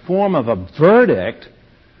this in the form of a verdict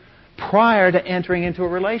prior to entering into a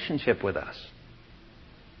relationship with us.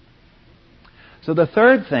 So the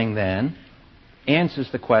third thing then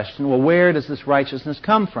answers the question, well, where does this righteousness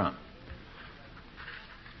come from?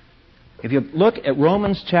 If you look at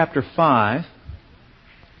Romans chapter 5,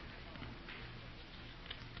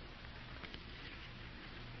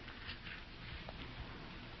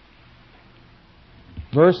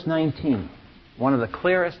 verse 19, one of the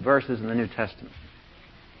clearest verses in the New Testament.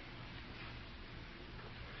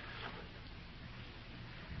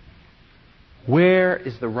 Where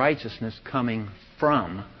is the righteousness coming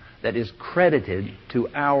from that is credited to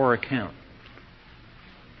our account?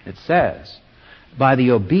 It says, by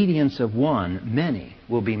the obedience of one, many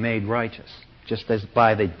will be made righteous. Just as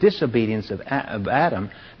by the disobedience of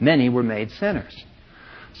Adam, many were made sinners.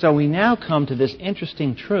 So we now come to this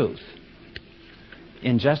interesting truth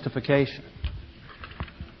in justification.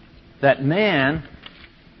 That man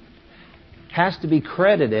has to be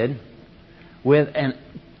credited with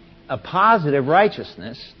a positive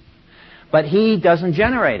righteousness, but he doesn't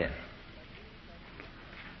generate it.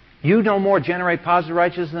 You no more generate positive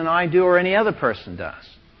righteousness than I do or any other person does.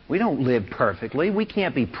 We don't live perfectly. We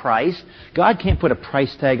can't be priced. God can't put a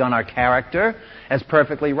price tag on our character as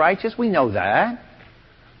perfectly righteous. We know that.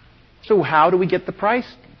 So how do we get the price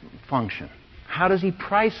function? How does he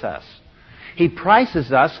price us? He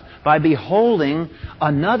prices us by beholding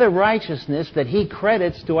another righteousness that he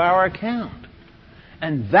credits to our account.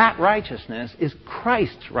 And that righteousness is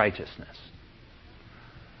Christ's righteousness.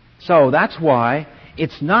 So that's why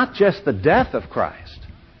it's not just the death of Christ.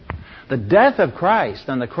 The death of Christ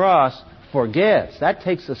on the cross forgives. That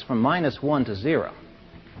takes us from -1 to 0.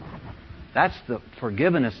 That's the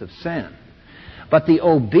forgiveness of sin. But the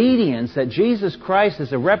obedience that Jesus Christ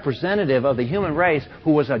is a representative of the human race,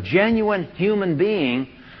 who was a genuine human being,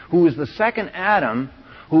 who was the second Adam,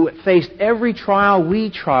 who faced every trial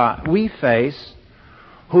we face,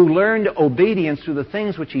 who learned obedience through the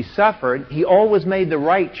things which he suffered. He always made the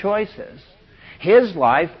right choices. His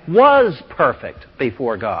life was perfect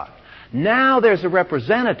before God. Now there's a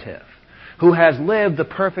representative who has lived the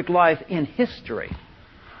perfect life in history.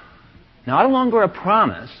 No longer a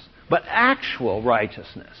promise, but actual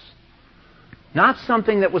righteousness. Not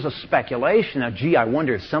something that was a speculation of, gee, I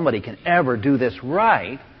wonder if somebody can ever do this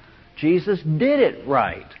right. Jesus did it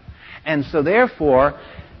right. And so therefore,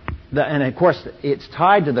 and of course, it's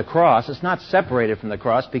tied to the cross. It's not separated from the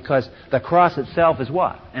cross, because the cross itself is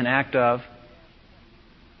what? An act of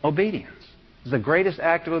obedience. It's the greatest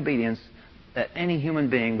act of obedience that any human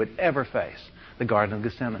being would ever face, the Garden of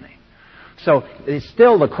Gethsemane. So it's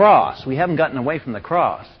still the cross. We haven't gotten away from the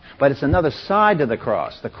cross. But it's another side to the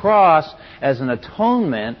cross. The cross, as an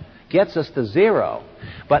atonement, gets us to zero.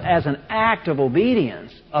 But as an act of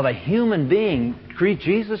obedience of a human being,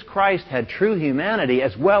 Jesus Christ had true humanity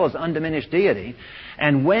as well as undiminished deity.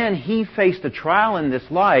 And when he faced a trial in this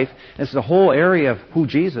life, this is the whole area of who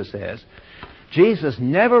Jesus is, Jesus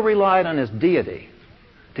never relied on his deity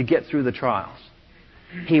to get through the trials.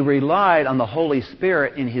 He relied on the Holy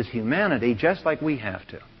Spirit in his humanity, just like we have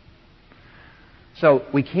to. So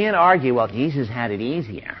we can't argue, well, Jesus had it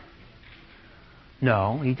easier.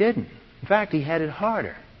 No, he didn't. In fact, he had it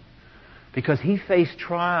harder, because he faced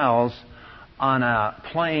trials on a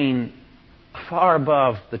plane far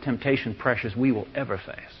above the temptation pressures we will ever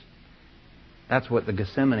face. That's what the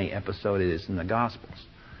Gethsemane episode is in the Gospels.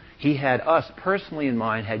 He had us personally in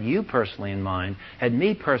mind, had you personally in mind, had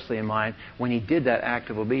me personally in mind when he did that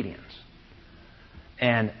act of obedience.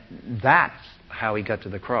 And that's how he got to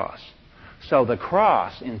the cross. So the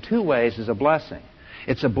cross, in two ways, is a blessing.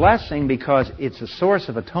 It's a blessing because it's a source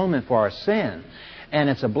of atonement for our sin. And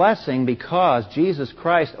it's a blessing because Jesus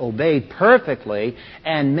Christ obeyed perfectly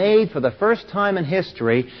and made, for the first time in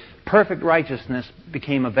history, perfect righteousness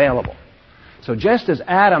became available. So just as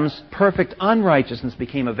Adam's perfect unrighteousness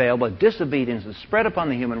became available, disobedience is spread upon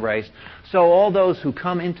the human race, so all those who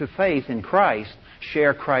come into faith in Christ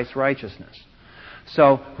share Christ's righteousness.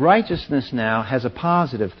 So righteousness now has a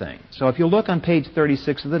positive thing. So if you look on page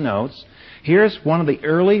 36 of the notes, here's one of the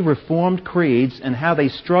early Reformed creeds and how they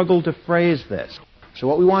struggled to phrase this. So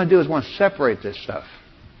what we want to do is want to separate this stuff.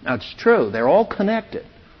 Now it's true, they're all connected.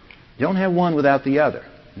 You don't have one without the other.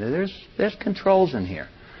 There's controls in here.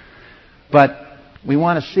 But we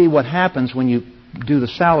want to see what happens when you do the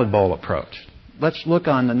salad bowl approach. Let's look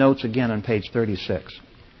on the notes again on page 36.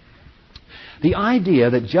 The idea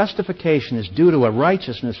that justification is due to a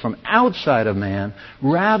righteousness from outside of man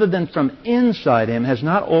rather than from inside him has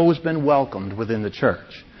not always been welcomed within the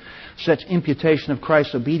church. Such imputation of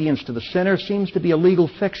Christ's obedience to the sinner seems to be a legal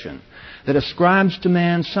fiction that ascribes to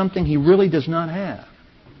man something he really does not have.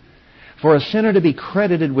 For a sinner to be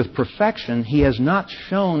credited with perfection he has not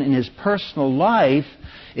shown in his personal life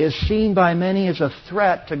is seen by many as a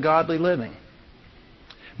threat to godly living.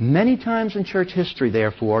 Many times in church history,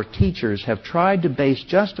 therefore, teachers have tried to base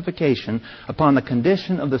justification upon the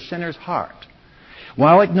condition of the sinner's heart.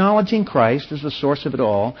 While acknowledging Christ as the source of it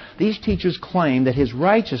all, these teachers claim that his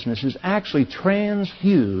righteousness is actually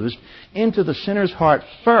transfused into the sinner's heart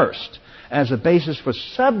first as a basis for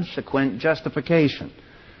subsequent justification.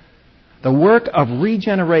 The work of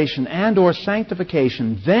regeneration and or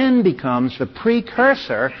sanctification then becomes the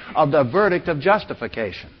precursor of the verdict of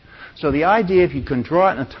justification. So the idea, if you can draw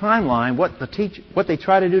it in a timeline, what they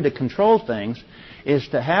try to do to control things is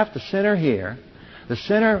to have the sinner here. The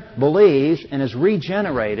sinner believes and is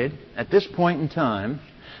regenerated at this point in time.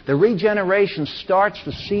 The regeneration starts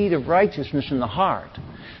the seed of righteousness in the heart.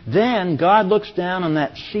 Then God looks down on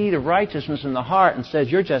that seed of righteousness in the heart and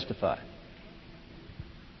says, you're justified.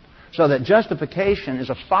 So that justification is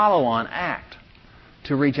a follow-on act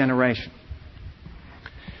to regeneration.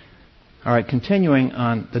 All right, continuing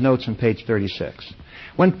on the notes on page 36.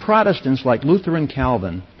 When Protestants like Luther and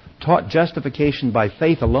Calvin taught justification by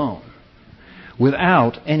faith alone,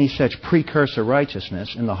 without any such precursor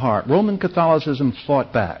righteousness in the heart, Roman Catholicism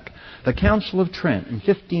fought back. The Council of Trent in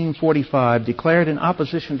 1545 declared in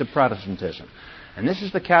opposition to Protestantism. And this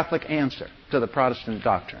is the Catholic answer to the Protestant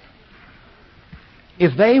doctrine.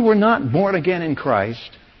 If they were not born again in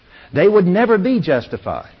Christ, they would never be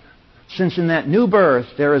justified, since in that new birth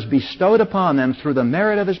there is bestowed upon them through the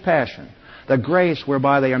merit of his passion the grace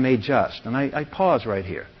whereby they are made just. And I pause right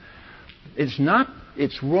here.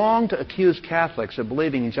 It's wrong to accuse Catholics of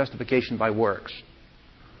believing in justification by works.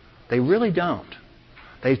 They really don't.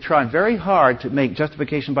 They've tried very hard to make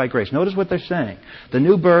justification by grace. Notice what they're saying. The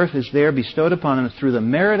new birth is there bestowed upon them through the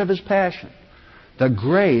merit of His passion, the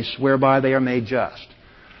grace whereby they are made just.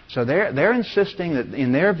 So they're insisting that,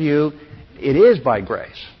 in their view, it is by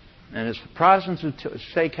grace. And as Protestants who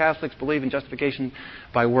say Catholics believe in justification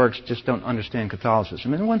by works just don't understand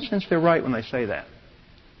Catholicism. In one sense, they're right when they say that.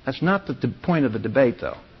 That's not the point of the debate,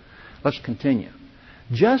 though. Let's continue.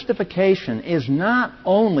 Justification is not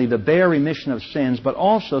only the bare remission of sins, but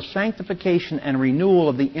also sanctification and renewal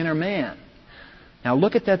of the inner man. Now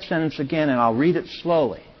look at that sentence again, and I'll read it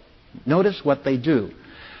slowly. Notice what they do.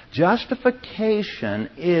 Justification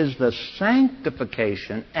is the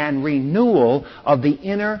sanctification and renewal of the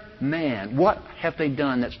inner man. What have they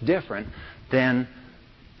done that's different than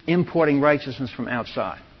importing righteousness from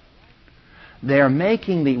outside? They are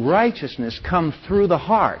making the righteousness come through the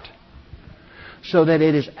heart, so that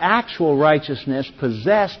it is actual righteousness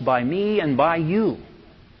possessed by me and by you.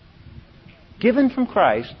 Given from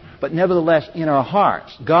Christ, but nevertheless in our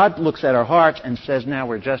hearts. God looks at our hearts and says, now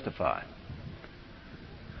we're justified.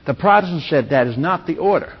 The Protestants said that is not the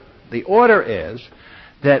order. The order is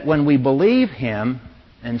that when we believe Him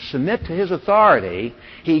and submit to His authority,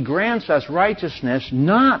 He grants us righteousness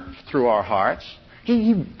not through our hearts.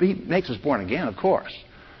 He makes us born again, of course.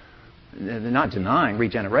 They're not denying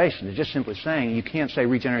regeneration. They're just simply saying you can't say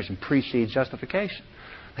regeneration precedes justification.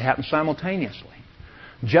 They happen simultaneously.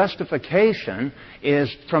 Justification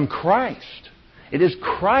is from Christ. It is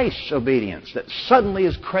Christ's obedience that suddenly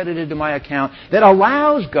is credited to my account that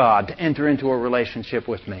allows God to enter into a relationship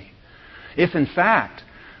with me. If, in fact,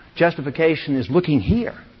 justification is looking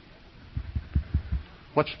here,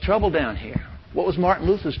 what's the trouble down here? What was Martin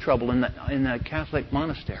Luther's trouble in the Catholic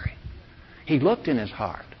monastery? He looked in his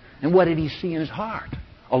heart. And what did he see in his heart?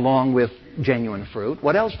 Along with genuine fruit,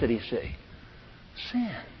 what else did he see?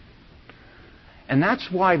 Sin. And that's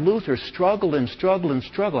why Luther struggled and struggled and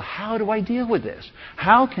struggled. How do I deal with this?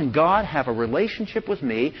 How can God have a relationship with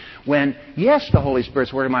me when, yes, the Holy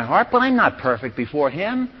Spirit's working in my heart, but I'm not perfect before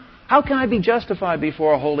Him? How can I be justified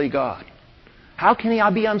before a holy God? How can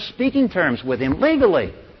I be on speaking terms with Him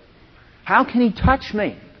legally? How can He touch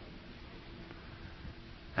me?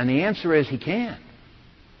 And the answer is He can't.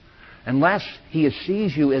 Unless He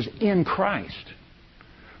sees you as in Christ.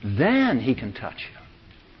 Then He can touch you.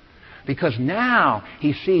 Because now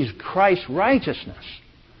He sees Christ's righteousness.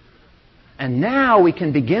 And now we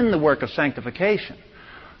can begin the work of sanctification.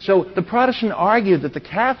 So the Protestant argued that the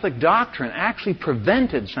Catholic doctrine actually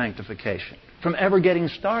prevented sanctification from ever getting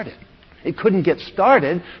started. It couldn't get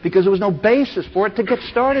started because there was no basis for it to get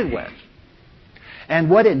started with. And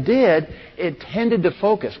what it did, it tended to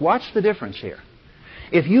focus. Watch the difference here.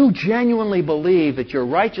 If you genuinely believe that your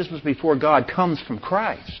righteousness before God comes from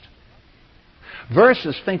Christ,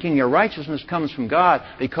 versus thinking your righteousness comes from God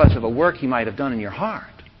because of a work He might have done in your heart,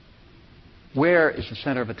 where is the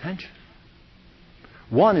center of attention?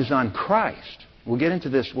 One is on Christ. We'll get into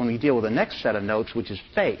this when we deal with the next set of notes, which is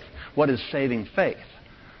faith. What is saving faith?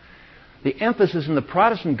 The emphasis in the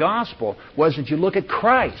Protestant gospel was that you look at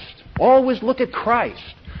Christ. Always look at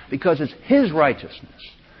Christ, because it's His righteousness.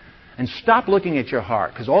 And stop looking at your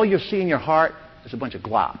heart, because all you see in your heart is a bunch of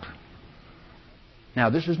glop. Now,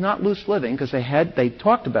 this is not loose living, because they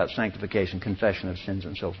talked about sanctification, confession of sins,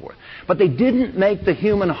 and so forth. But they didn't make the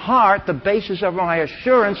human heart the basis of my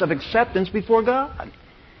assurance of acceptance before God.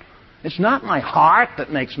 It's not my heart that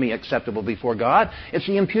makes me acceptable before God. It's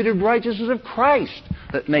the imputed righteousness of Christ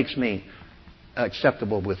that makes me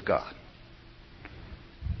acceptable with God.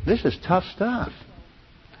 This is tough stuff.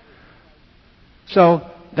 So,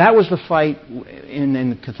 that was the fight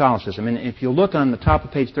in Catholicism. And if you look on the top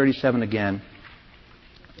of page 37 again,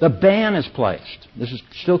 the ban is placed. This is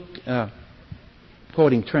still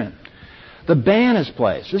quoting Trent. The ban is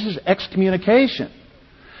placed. This is excommunication.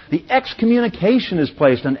 The excommunication is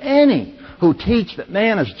placed on any who teach that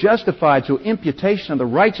man is justified through imputation of the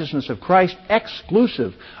righteousness of Christ,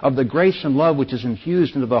 exclusive of the grace and love which is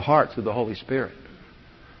infused into the heart through the Holy Spirit.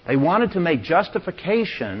 They wanted to make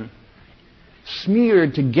justification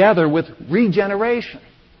smeared together with regeneration.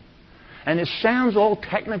 And it sounds all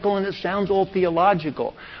technical and it sounds all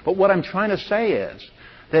theological. But what I'm trying to say is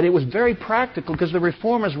that it was very practical, because the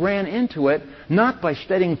Reformers ran into it not by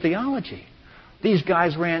studying theology. These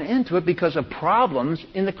guys ran into it because of problems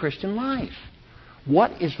in the Christian life.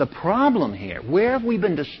 What is the problem here? Where have we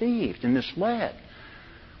been deceived and misled?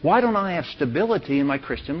 Why don't I have stability in my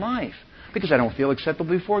Christian life? Because I don't feel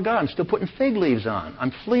acceptable before God. I'm still putting fig leaves on.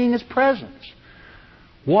 I'm fleeing His presence.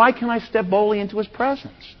 Why can I step boldly into His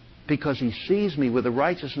presence? Because He sees me with the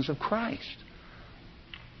righteousness of Christ.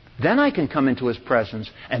 Then I can come into His presence,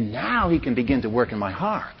 and now He can begin to work in my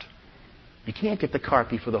heart. You can't get the cart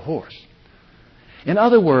before the horse. In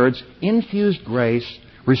other words, infused grace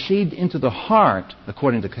received into the heart,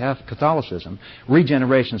 according to Catholicism,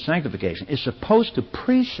 regeneration and sanctification, is supposed to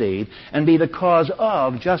precede and be the cause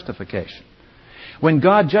of justification. When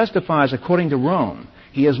God justifies according to Rome,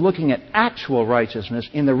 He is looking at actual righteousness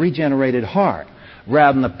in the regenerated heart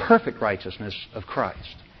rather than the perfect righteousness of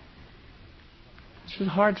Christ. This is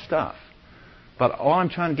hard stuff. But all I'm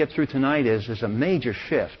trying to get through tonight is there's a major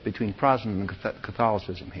shift between Protestant and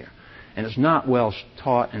Catholicism here. And it's not well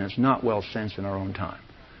taught and it's not well sensed in our own time.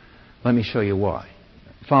 Let me show you why.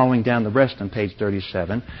 Following down the rest on page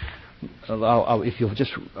 37, if you'll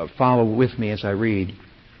just follow with me as I read.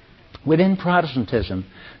 Within Protestantism,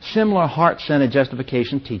 similar heart-centered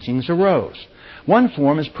justification teachings arose. One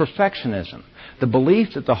form is perfectionism, the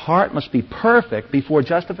belief that the heart must be perfect before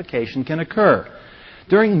justification can occur.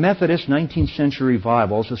 During Methodist 19th century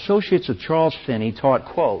revivals, associates of Charles Finney taught,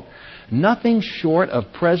 quote, "Nothing short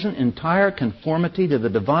of present entire conformity to the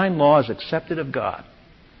divine law is accepted of God."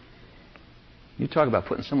 You talk about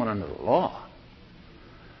putting someone under the law.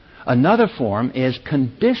 Another form is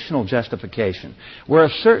conditional justification, where a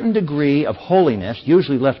certain degree of holiness,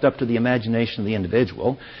 usually left up to the imagination of the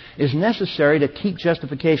individual, is necessary to keep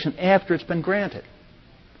justification after it's been granted.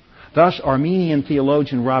 Thus, Armenian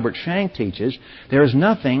theologian Robert Shank teaches, there is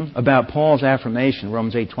nothing about Paul's affirmation,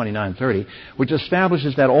 Romans 8:29-30, which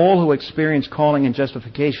establishes that all who experience calling and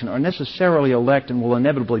justification are necessarily elect and will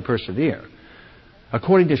inevitably persevere.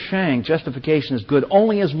 According to Shank, justification is good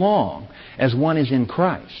only as long as one is in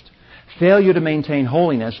Christ. Failure to maintain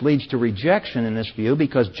holiness leads to rejection in this view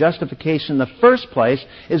because justification in the first place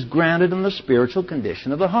is grounded in the spiritual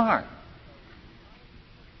condition of the heart.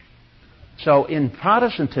 So in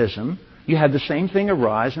Protestantism, you had the same thing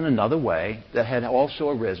arise in another way that had also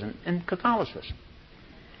arisen in Catholicism.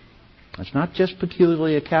 It's not just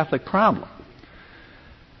peculiarly a Catholic problem.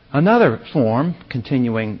 Another form,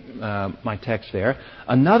 continuing my text there,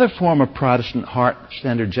 another form of Protestant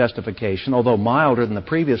heart-centered justification, although milder than the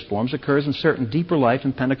previous forms, occurs in certain deeper life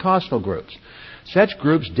and Pentecostal groups. Such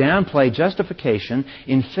groups downplay justification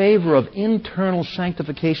in favor of internal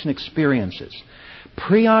sanctification experiences.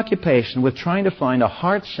 Preoccupation with trying to find a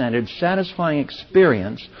heart-centered, satisfying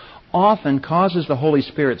experience often causes the Holy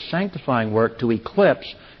Spirit's sanctifying work to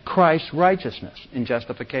eclipse Christ's righteousness in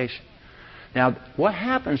justification. Now, what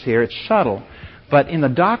happens here, it's subtle, but in the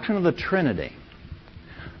doctrine of the Trinity,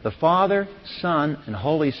 the Father, Son, and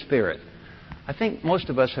Holy Spirit, I think most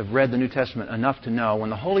of us have read the New Testament enough to know when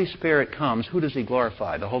the Holy Spirit comes, who does He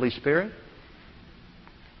glorify? The Holy Spirit?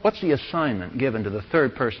 What's the assignment given to the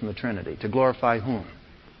third person of the Trinity? To glorify whom?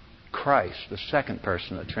 Christ, the second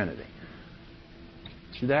person of the Trinity.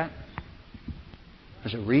 See that?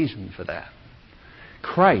 There's a reason for that.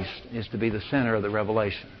 Christ is to be the center of the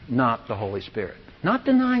revelation, not the Holy Spirit. Not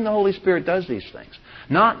denying the Holy Spirit does these things.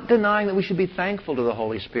 Not denying that we should be thankful to the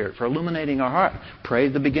Holy Spirit for illuminating our heart. Pray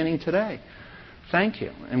at the beginning today. Thank you.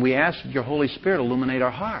 And we ask that your Holy Spirit illuminate our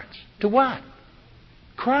hearts. To what?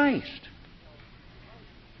 Christ.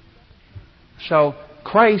 So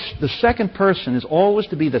Christ, the second person, is always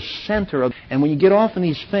to be the center of... And when you get off on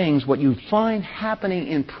these things, what you find happening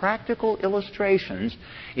in practical illustrations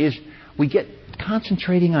is we get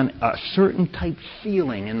concentrating on a certain type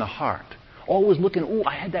feeling in the heart. Always looking, oh,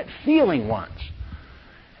 I had that feeling once.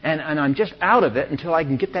 And I'm just out of it until I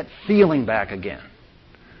can get that feeling back again.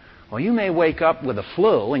 Well, you may wake up with a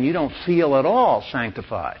flu and you don't feel at all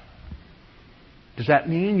sanctified. Does that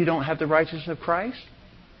mean you don't have the righteousness of Christ?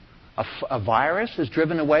 A virus has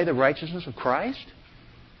driven away the righteousness of Christ?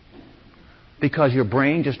 Because your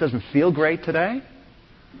brain just doesn't feel great today?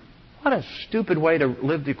 What a stupid way to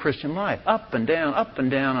live the Christian life. Up and down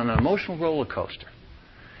on an emotional roller coaster.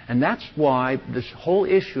 And that's why this whole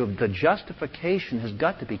issue of the justification has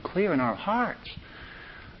got to be clear in our hearts.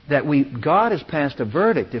 That God has passed a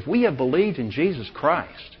verdict. If we have believed in Jesus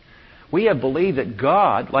Christ, we have believed that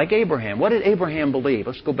God, like Abraham, what did Abraham believe?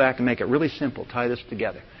 Let's go back and make it really simple. Tie this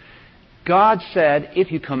together. God said,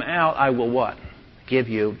 if you come out, I will what? Give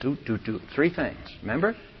you three things.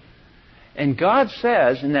 Remember? And God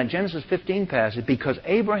says in that Genesis 15 passage, because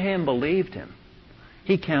Abraham believed Him,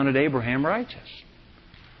 He counted Abraham righteous.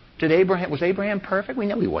 Was Abraham perfect? We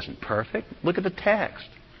know he wasn't perfect. Look at the text.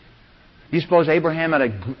 You suppose Abraham had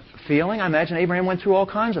a feeling? I imagine Abraham went through all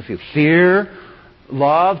kinds of feelings. Fear,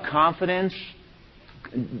 love, confidence,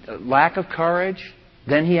 lack of courage.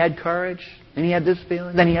 Then he had courage. Then he had this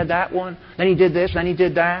feeling. Then he had that one. Then he did this. Then he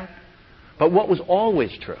did that. But what was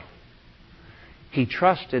always true? He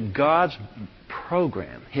trusted God's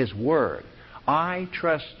program, His Word, I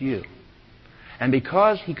trust you. And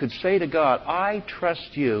because he could say to God, I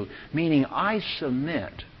trust you, meaning I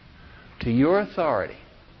submit to your authority.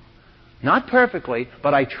 Not perfectly,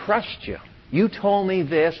 but I trust you. You told me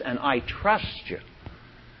this, and I trust you.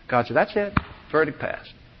 God said, that's it. Verdict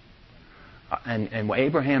passed. And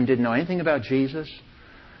Abraham didn't know anything about Jesus,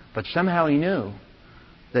 but somehow he knew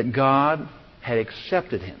that God had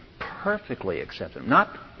accepted him, perfectly accepted him. Not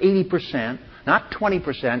 80%, not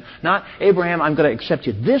 20%, not, Abraham, I'm going to accept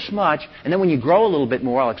you this much, and then when you grow a little bit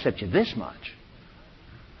more, I'll accept you this much.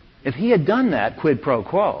 If he had done that, quid pro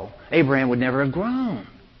quo, Abraham would never have grown.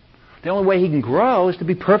 The only way he can grow is to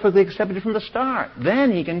be perfectly accepted from the start.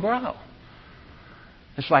 Then he can grow.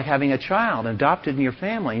 It's like having a child adopted in your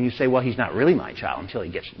family, and you say, well, he's not really my child until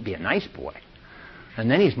he gets to be a nice boy. And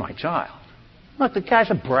then he's my child. Look, the guy's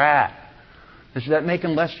a brat. Does that make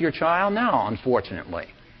him less your child? No, unfortunately.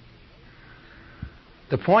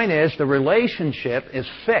 The point is, the relationship is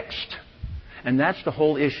fixed. And that's the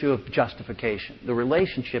whole issue of justification. The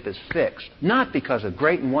relationship is fixed. Not because of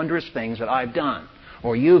great and wondrous things that I've done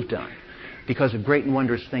or you've done. Because of great and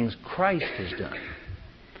wondrous things Christ has done.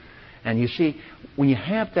 And you see, when you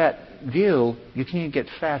have that view, you can't get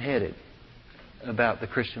fat-headed about the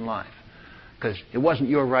Christian life. Because it wasn't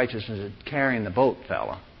your righteousness carrying the boat,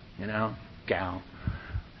 fella, gal.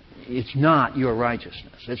 It's not your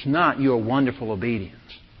righteousness. It's not your wonderful obedience.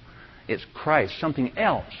 It's Christ. Something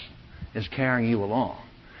else is carrying you along.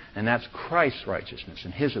 And that's Christ's righteousness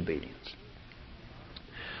and His obedience.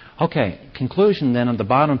 Okay, conclusion then on the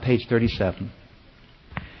bottom of page 37.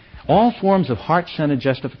 All forms of heart-centered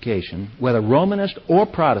justification, whether Romanist or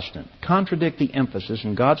Protestant, contradict the emphasis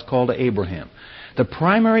in God's call to Abraham. The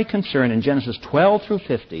primary concern in Genesis 12 through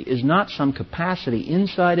 50 is not some capacity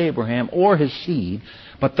inside Abraham or his seed,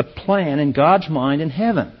 but the plan in God's mind in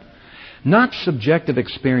heaven. Not subjective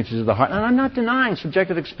experiences of the heart. And I'm not denying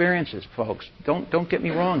subjective experiences, folks. Don't get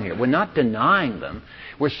me wrong here. We're not denying them.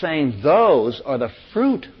 We're saying those are the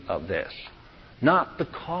fruit of this, not the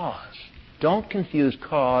cause. Don't confuse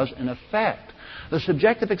cause and effect. The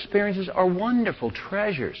subjective experiences are wonderful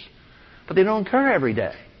treasures, but they don't occur every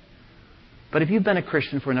day. But if you've been a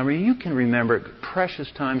Christian for a number of years, you can remember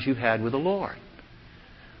precious times you've had with the Lord.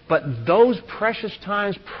 But those precious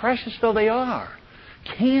times, precious though they are,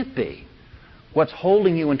 can't be what's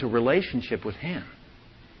holding you into relationship with Him.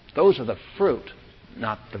 Those are the fruit,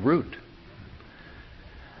 not the root.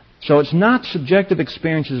 So it's not subjective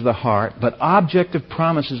experiences of the heart, but objective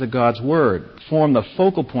promises of God's Word form the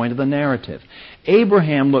focal point of the narrative.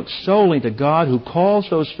 Abraham looked solely to God who calls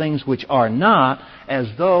those things which are not as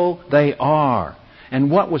though they are.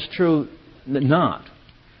 And what was true, not.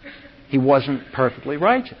 He wasn't perfectly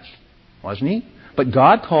righteous, wasn't he? But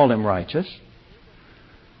God called him righteous.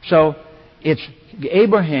 So it's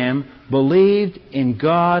Abraham believed in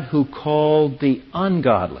God who called the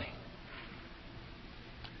ungodly.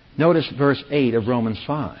 Notice verse 8 of Romans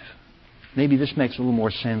 5. Maybe this makes a little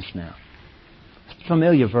more sense now. It's a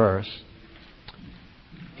familiar verse.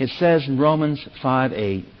 It says in Romans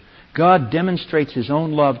 5:8, God demonstrates His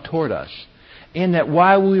own love toward us in that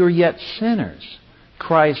while we were yet sinners,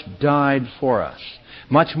 Christ died for us.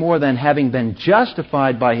 Much more than having been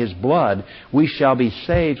justified by His blood, we shall be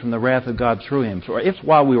saved from the wrath of God through Him. For if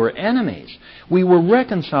while we were enemies, we were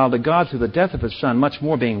reconciled to God through the death of His Son, much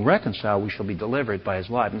more being reconciled, we shall be delivered by His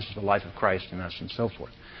life. And this is the life of Christ in us and so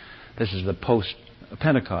forth. This is the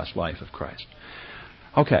post-Pentecost life of Christ.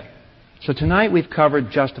 Okay, so tonight we've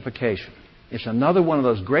covered justification. It's another one of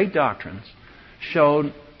those great doctrines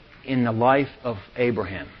shown in the life of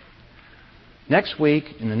Abraham. Next week,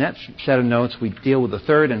 in the next set of notes, we deal with the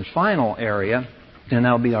third and final area, and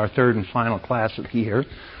that'll be our third and final class of the year.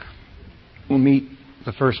 We'll meet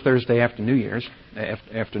the first Thursday after New Year's,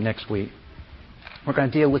 after next week. We're going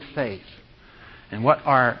to deal with faith. And what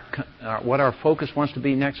our focus wants to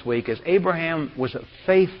be next week is Abraham was a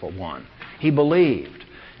faithful one. He believed.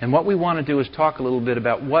 And what we want to do is talk a little bit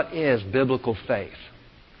about what is biblical faith.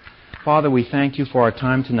 Father, we thank You for our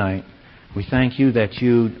time tonight. We thank You that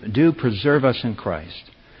You do preserve us in Christ.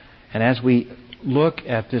 And as we look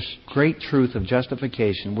at this great truth of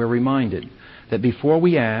justification, we're reminded that before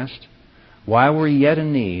we asked, while we're yet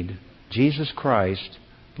in need, Jesus Christ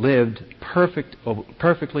lived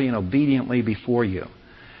perfectly and obediently before You,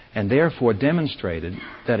 and therefore demonstrated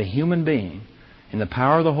that a human being, in the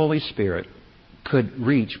power of the Holy Spirit, could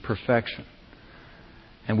reach perfection.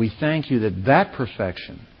 And we thank You that that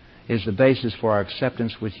perfection is the basis for our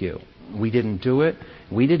acceptance with You. We didn't do it.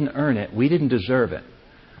 We didn't earn it. We didn't deserve it.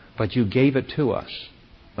 But You gave it to us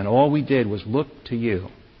when all we did was look to You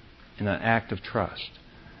in an act of trust.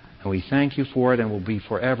 And we thank you for it and will be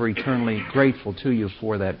forever eternally grateful to you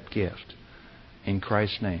for that gift. In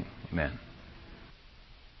Christ's name, amen.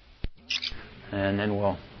 And then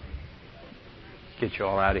we'll get you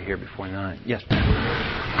all out of here before 9. Yes, ma'am.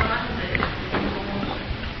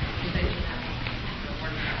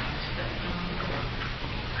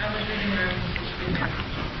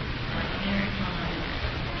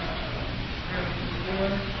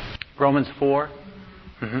 Romans 4.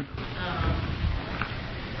 Mm-hmm.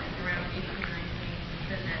 Around 18, 19,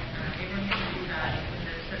 said that Abraham knew God, and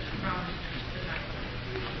that such promises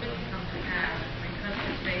couldn't come to pass. Because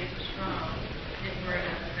his faith was strong, he didn't worry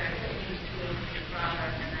about the fact that he was too old to be a father,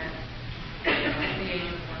 and that at the age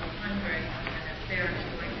of 100, and that Sarah was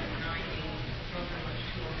going to 90, children was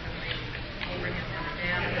too old to make Abraham have a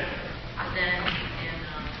family. But then in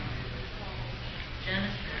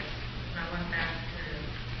Genesis, when I went back to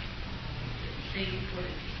see what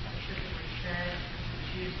it specifically says,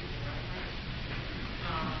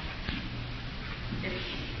 it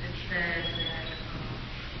says that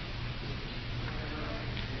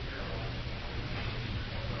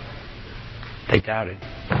they doubted.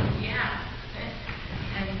 Yeah,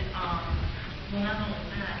 and well, not only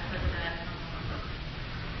that, but that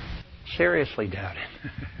Seriously doubted.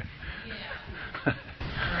 yeah,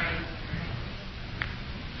 right.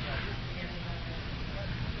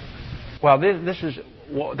 Well, this is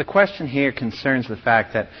the question here concerns the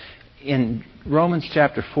fact that in Romans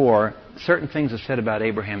chapter 4, certain things are said about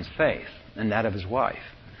Abraham's faith and that of his wife.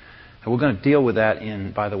 And we're going to deal with that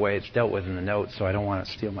by the way, it's dealt with in the notes, so I don't want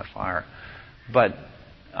to steal my fire. But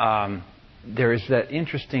there is that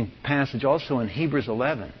interesting passage also in Hebrews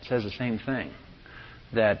 11. It says the same thing.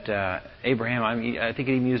 That Abraham, I think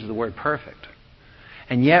it even uses the word perfect.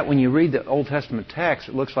 And yet, when you read the Old Testament text,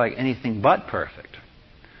 it looks like anything but perfect.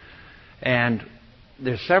 And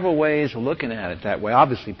there's several ways of looking at it that way.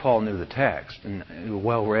 Obviously, Paul knew the text and he was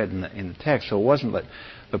well read in the text, so it wasn't that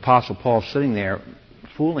the Apostle Paul sitting there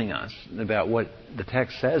fooling us about what the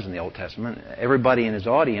text says in the Old Testament. Everybody in his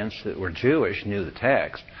audience that were Jewish knew the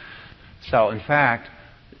text. So, in fact,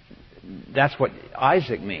 that's what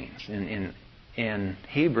Isaac means. In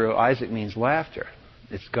Hebrew, Isaac means laughter.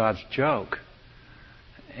 It's God's joke.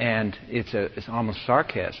 And it's almost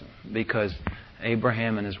sarcasm because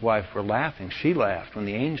Abraham and his wife were laughing. She laughed when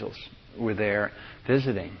the angels were there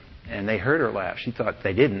visiting, and they heard her laugh. She thought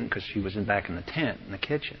they didn't because she was back in the tent in the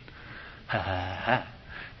kitchen. Ha ha ha.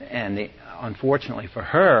 And unfortunately for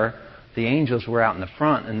her, the angels were out in the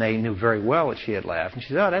front, and they knew very well that she had laughed. And she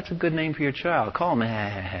said, "Oh, that's a good name for your child. Call him ha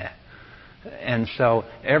ha ha." And so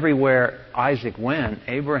everywhere Isaac went,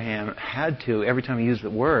 Abraham had to, every time he used the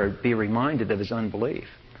word, be reminded of his unbelief.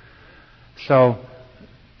 So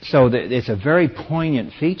it's a very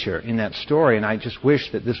poignant feature in that story, and I just wish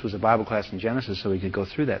that this was a Bible class in Genesis so we could go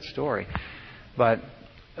through that story. But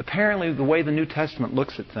apparently the way the New Testament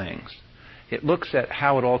looks at things, it looks at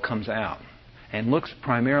how it all comes out and looks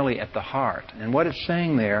primarily at the heart. And what it's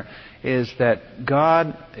saying there is that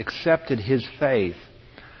God accepted his faith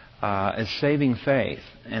as saving faith,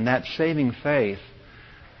 and that saving faith,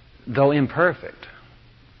 though imperfect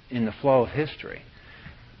in the flow of history,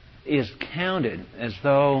 is counted as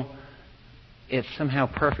though it's somehow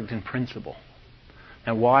perfect in principle.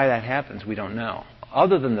 Now, why that happens, we don't know.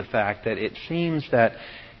 Other than the fact that it seems that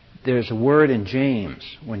there's a word in James,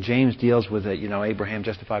 when James deals with it, Abraham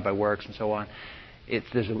justified by works and so on,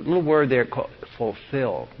 there's a little word there called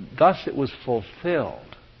fulfilled. Thus it was fulfilled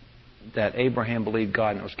that Abraham believed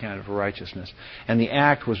God and it was counted for righteousness. And the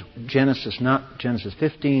act was not Genesis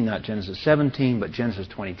 15, not Genesis 17, but Genesis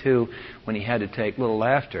 22, when he had to take little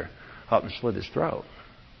laughter up and slit his throat.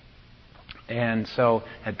 And so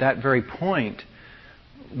at that very point,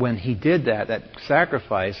 when he did that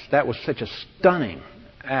sacrifice, that was such a stunning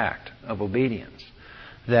act of obedience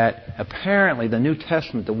that apparently the New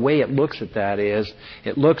Testament, the way it looks at that is,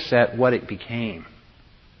 it looks at what it became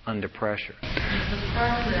under pressure. The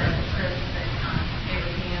part that says that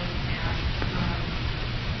Abraham asked,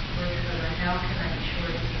 how can I be sure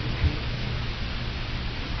that you will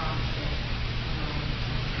be promised?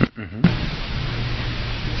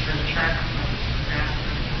 It's a sacrifice of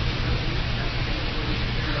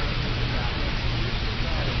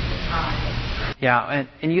Yeah,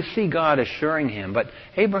 and you see God assuring him, but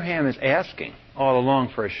Abraham is asking all along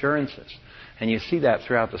for assurances, and you see that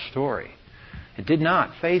throughout the story.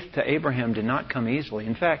 Faith to Abraham did not come easily.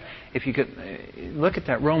 In fact, if you could look at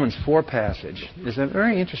that Romans 4 passage, there's a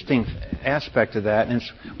very interesting aspect of that, and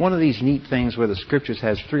it's one of these neat things where the Scriptures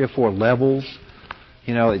has 3 or 4 levels.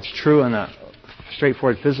 It's true on a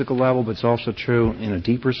straightforward physical level, but it's also true in a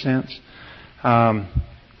deeper sense.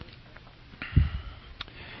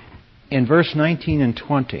 in verse 19 and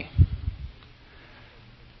 20,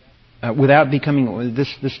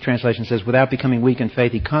 this translation says, without becoming weak in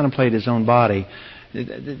faith, he contemplated his own body.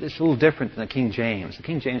 It's a little different than the King James. The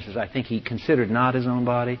King James says, I think he considered not his own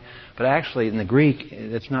body. But actually, in the Greek,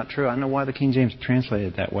 that's not true. I don't know why the King James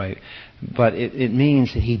translated it that way. But it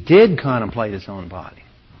means that he did contemplate his own body.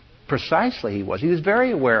 Precisely he was. He was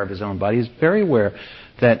very aware of his own body. He was very aware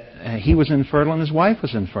that he was infertile and his wife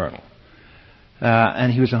was infertile.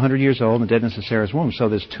 And he was 100 years old in the deadness of Sarah's womb. So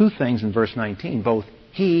there's two things in verse 19. Both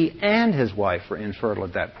he and his wife were infertile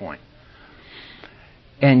at that point.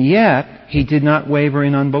 And yet, he did not waver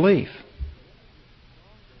in unbelief.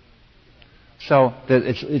 So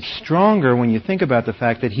it's stronger when you think about the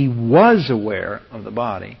fact that he was aware of the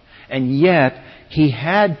body, and yet he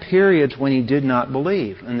had periods when he did not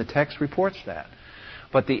believe, and the text reports that.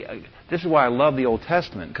 But this is why I love the Old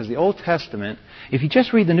Testament, because the Old Testament, if you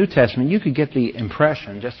just read the New Testament, you could get the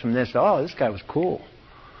impression just from this, oh, this guy was cool.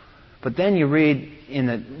 But then you read in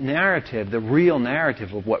the narrative, the real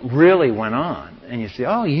narrative of what really went on, and you say,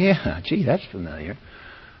 oh yeah, gee, that's familiar.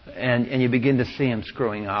 And you begin to see him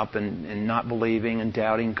screwing up and not believing and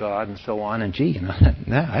doubting God and so on, and gee,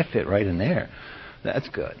 I fit right in there. That's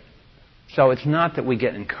good. So it's not that we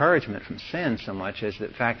get encouragement from sin so much as the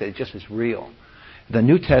fact that it just is real. The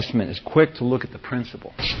New Testament is quick to look at the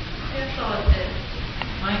principle. I thought that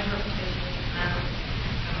my interpretation is now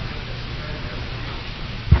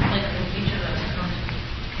like when each of us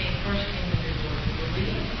first came to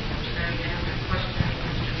believe, which then you have to question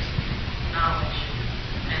was just knowledge,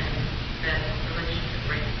 and then relationship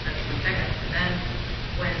breaks. That's the second. And then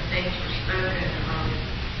when things were spoken,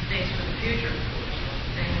 things for the future, of course,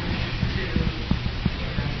 things to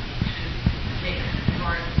take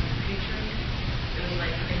part in the future. It was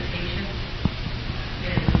like impatient.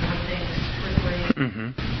 And when things quickly,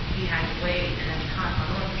 he had to wait and time. I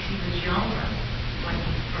don't know if he was younger when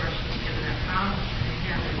he first was given that promise.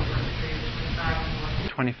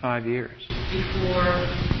 25 years. Before,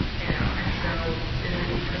 and so then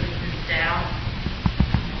because of his doubt,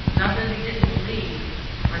 not that he didn't believe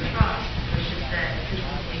or trust, it was just that his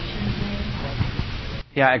patience.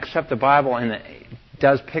 Yeah, except the Bible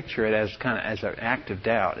does picture it as kind of as an act of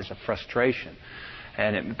doubt, as a frustration,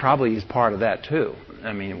 and it probably is part of that too.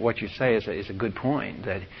 I mean, what you say is a good point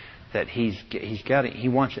that he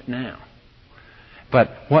wants it now. But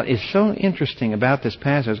what is so interesting about this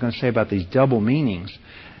passage, I was going to say about these double meanings,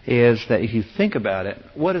 is that if you think about it,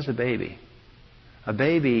 what is a baby? A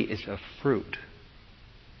baby is a fruit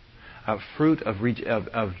of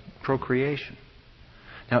procreation.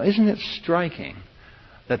 Now, isn't it striking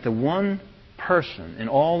that the one person in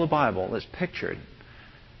all the Bible that's pictured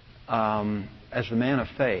as the man of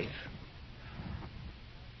faith,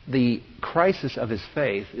 the crisis of his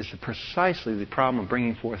faith is precisely the problem of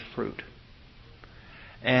bringing forth fruit.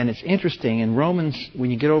 And it's interesting, in Romans,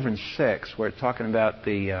 when you get over in 6, where it's talking about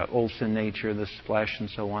the old sin nature, this flesh and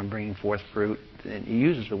so on, bringing forth fruit, and he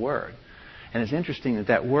uses the word. And it's interesting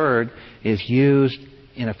that word is used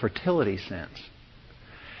in a fertility sense.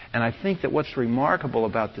 And I think that what's remarkable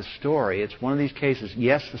about this story, it's one of these cases,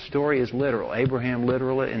 yes, the story is literal. Abraham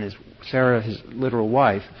literal it, and Sarah, his literal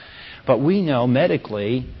wife. But we know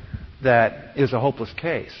medically that it was a hopeless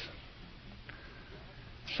case.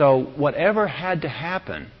 So whatever had to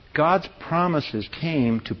happen, God's promises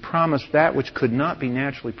came to promise that which could not be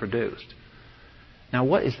naturally produced. Now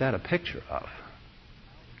what is that a picture of?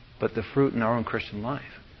 But the fruit in our own Christian life.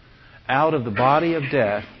 Out of the body of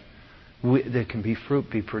death, there can be fruit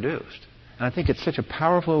be produced. And I think it's such a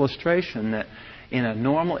powerful illustration that in a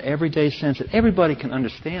normal, everyday sense that everybody can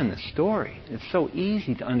understand this story. It's so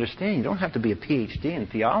easy to understand. You don't have to be a PhD in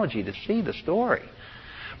theology to see the story.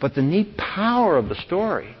 But the neat power of the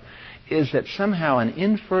story is that somehow an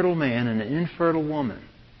infertile man and an infertile woman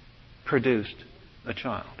produced a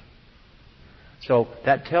child. So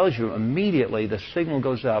that tells you immediately the signal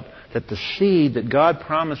goes up that the seed that God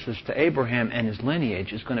promises to Abraham and his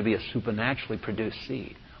lineage is going to be a supernaturally produced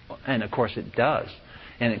seed. And of course it does.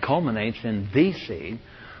 And it culminates in the seed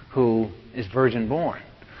who is virgin born.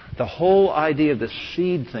 The whole idea of the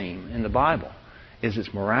seed theme in the Bible is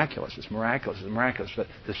it's miraculous, it's miraculous, it's miraculous.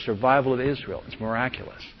 The survival of Israel, it's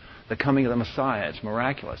miraculous. The coming of the Messiah, it's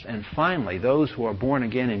miraculous. And finally, those who are born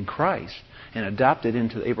again in Christ and adopted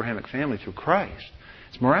into the Abrahamic family through Christ,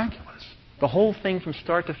 it's miraculous. The whole thing from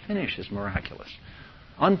start to finish is miraculous.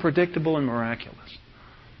 Unpredictable and miraculous.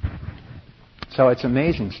 So it's an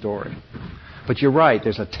amazing story. But you're right,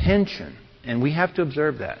 there's a tension, and we have to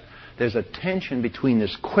observe that. There's a tension between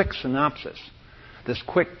this quick synopsis, this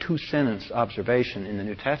quick two-sentence observation in the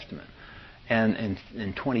New Testament, and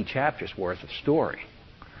 20 chapters worth of story.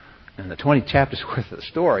 And the 20 chapters worth of the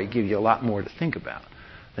story give you a lot more to think about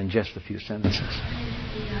than just a few sentences. Section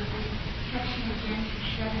of Genesis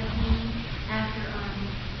 17, after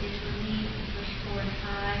is released in verse 4 and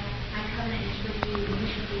 5, my covenant is with you, and you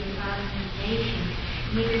shall be the God of many nations.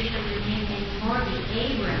 Neither shall your name anymore be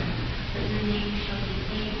Abram, but your name shall be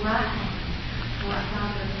Abraham. For a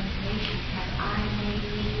father of many nations have I made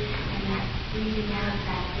thee, and that breathing out of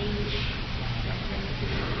that age, that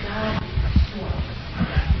God swore.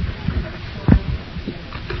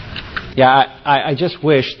 Yeah, I just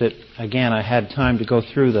wish that, again, I had time to go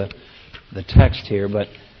through the text here, but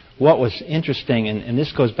what was interesting, and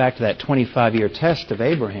this goes back to that 25-year test of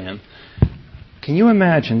Abraham, can you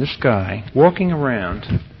imagine this guy walking around,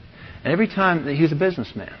 and every time, he was a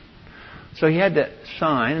businessman, so he had to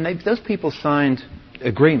sign, and those people signed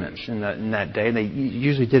agreements in that day. They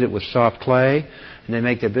usually did it with soft clay, and they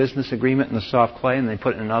make their business agreement in the soft clay, and they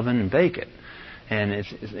put it in an oven and bake it. And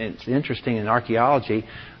it's interesting in archaeology,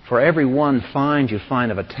 for every one find you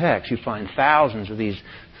find of a text, you find thousands of these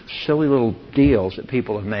silly little deals that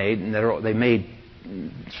people have made, and they made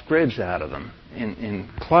scribs out of them in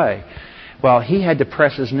clay. Well, he had to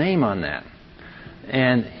press his name on that.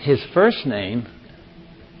 And his first name,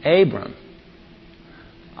 Abram,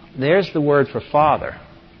 there's the word for father.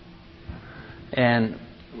 And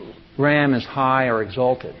Ram is high or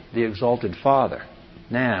exalted, the exalted father.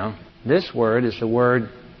 Now, this word is the word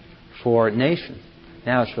for nation.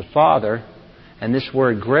 Now it's the father, and this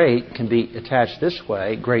word great can be attached this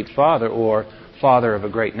way, great father, or father of a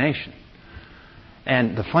great nation.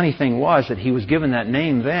 And the funny thing was that he was given that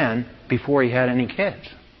name then before he had any kids.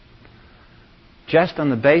 Just on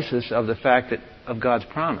the basis of the fact of God's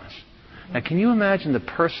promise. Now can you imagine the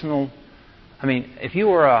personal... if you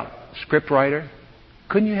were a script writer,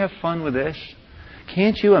 couldn't you have fun with this?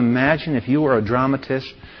 Can't you imagine if you were a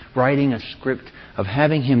dramatist writing a script of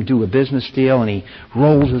having him do a business deal, and he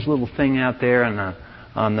rolls his little thing out there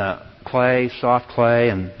on the clay, soft clay,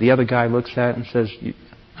 and the other guy looks at it and says,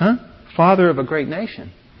 huh? Father of a great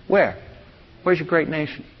nation. Where? Where's your great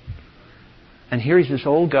nation? And here he's this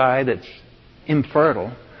old guy that's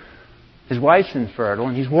infertile. His wife's infertile,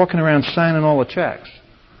 and he's walking around signing all the checks.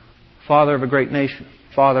 Father of a great nation.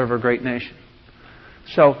 Father of a great nation.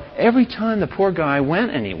 So every time the poor guy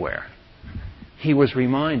went anywhere, he was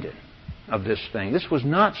reminded of this thing. This was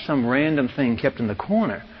not some random thing kept in the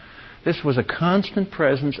corner. This was a constant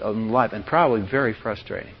presence of life, and probably very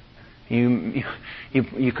frustrating. You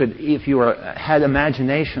could, if you had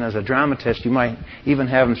imagination as a dramatist, you might even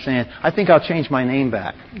have him saying, I think I'll change my name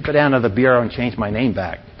back. Go down to the bureau and change my name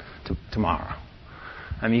back tomorrow.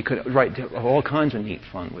 You could write all kinds of neat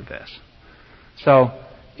fun with this. So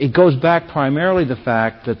it goes back primarily to the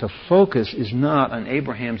fact that the focus is not on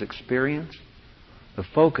Abraham's experience. The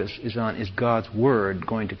focus is on, is God's Word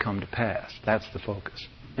going to come to pass? That's the focus.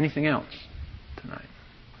 Anything else tonight?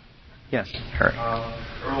 Yes, Harry.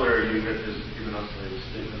 Earlier you had just given us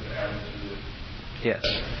a statement to add to it. Yes.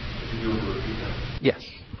 If you will repeat that. Yes.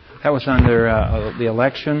 That was under the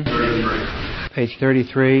election, page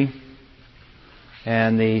 33.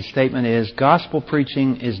 And the statement is, gospel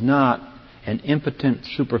preaching is not an impotent,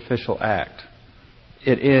 superficial act.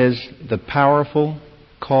 It is the powerful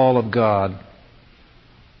call of God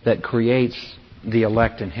that creates the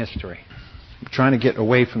elect in history. I'm trying to get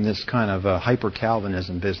away from this kind of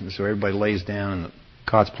hyper-Calvinism business where everybody lays down and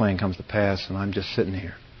God's plan comes to pass and I'm just sitting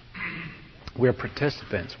here. We're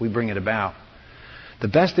participants. We bring it about. The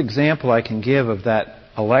best example I can give of that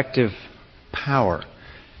elective power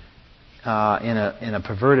in a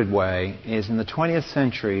perverted way is in the 20th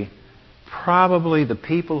century, probably the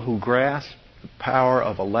people who grasped the power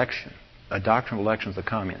of election, a doctrine of election, was the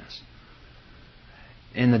communists.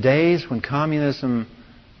 In the days when communism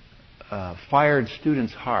fired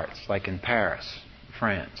students' hearts, like in Paris,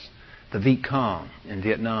 France, the Viet Cong in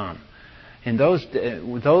Vietnam, and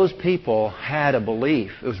those people had a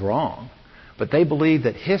belief, it was wrong, but they believed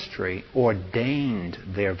that history ordained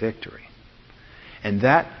their victory. And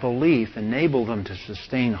that belief enabled them to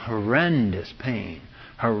sustain horrendous pain,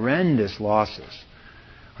 horrendous losses.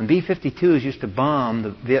 When B-52s used to bomb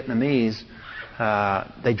the Vietnamese,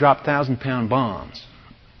 they dropped 1,000-pound bombs.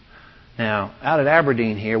 Now, out at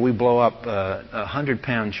Aberdeen here, we blow up a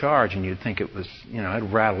 100-pound charge, and you'd think it was,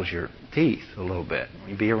 it rattles your teeth a little bit.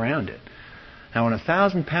 You'd be around it. Now, when a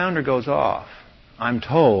 1,000-pounder goes off, I'm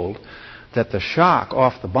told that the shock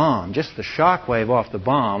off the bomb, just the shock wave off the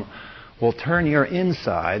bomb, will turn your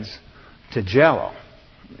insides to jello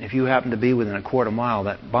if you happen to be within a quarter mile of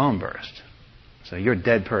that bomb burst. So you're a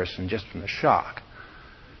dead person just from the shock.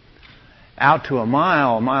 Out to a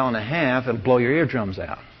mile and a half, it'll blow your eardrums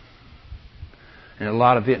out. And a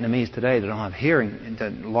lot of Vietnamese today that don't have hearing,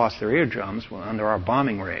 that lost their eardrums under our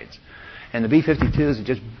bombing raids. And the B-52s would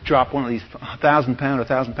just drop one of these 1,000-pounder,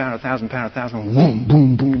 1,000-pounder, 1,000-pounder, 1,000, boom,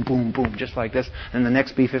 boom, boom, boom, boom, just like this. And the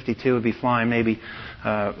next B-52 would be flying maybe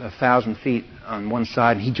 1,000 feet on one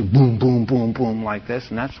side, and he'd just boom, boom, boom, boom, like this.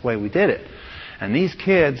 And that's the way we did it. And these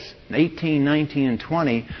kids, 18, 19, and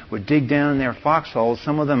 20, would dig down in their foxholes,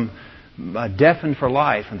 some of them deafened for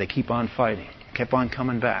life, and they keep on fighting, kept on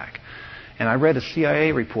coming back. And I read a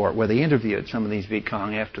CIA report where they interviewed some of these Viet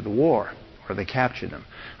Cong after the war, where they captured them.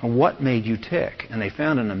 And what made you tick? And they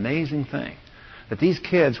found an amazing thing, that these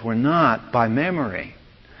kids were not, by memory,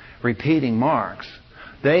 repeating marks.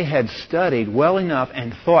 They had studied well enough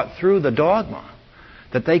and thought through the dogma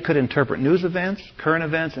that they could interpret news events, current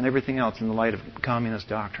events, and everything else in the light of communist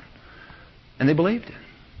doctrine. And they believed it.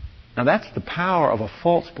 Now that's the power of a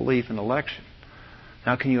false belief in election.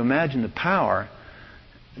 Now can you imagine the power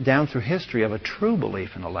down through history of a true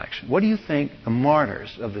belief in election? What do you think the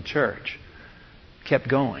martyrs of the church kept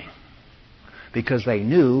going? Because they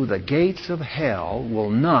knew the gates of hell will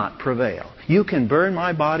not prevail. You can burn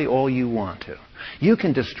my body all you want to. You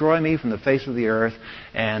can destroy me from the face of the earth,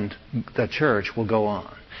 and the church will go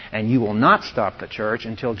on. And you will not stop the church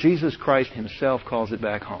until Jesus Christ himself calls it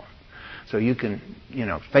back home. So you can,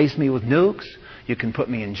 face me with nukes. You can put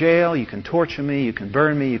me in jail. You can torture me. You can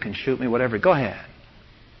burn me. You can shoot me, whatever. Go ahead.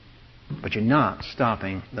 But you're not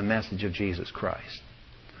stopping the message of Jesus Christ.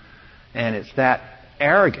 And it's that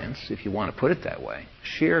arrogance, if you want to put it that way,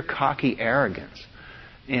 sheer cocky arrogance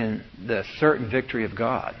in the certain victory of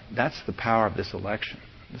God. That's the power of this election,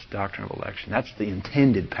 this doctrine of election. That's the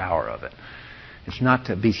intended power of it. It's not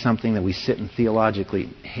to be something that we sit and theologically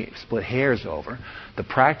split hairs over. The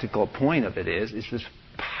practical point of it is this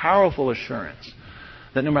powerful assurance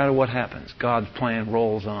that no matter what happens, God's plan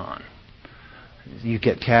rolls on. You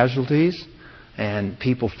get casualties and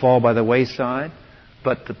people fall by the wayside,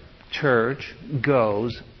 but the church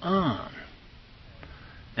goes on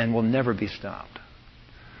and will never be stopped.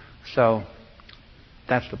 So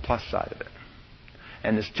that's the plus side of it.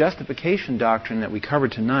 And this justification doctrine that we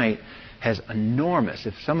covered tonight has enormous,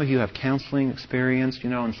 if some of you have counseling experience,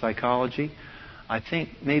 in psychology, I think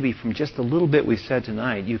maybe from just a little bit we said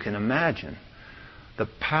tonight, you can imagine the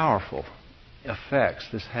powerful effects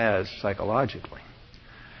this has psychologically.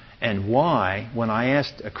 And why, when I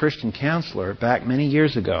asked a Christian counselor back many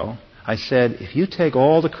years ago, I said, if you take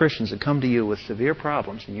all the Christians that come to you with severe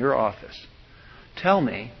problems in your office, tell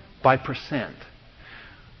me by percent,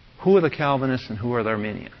 who are the Calvinists and who are the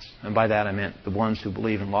Arminians? And by that I meant the ones who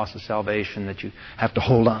believe in loss of salvation, that you have to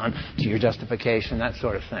hold on to your justification, that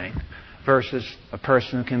sort of thing, versus a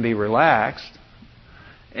person who can be relaxed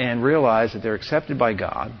and realize that they're accepted by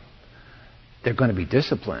God, they're going to be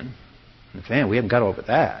disciplined. Man, we haven't got over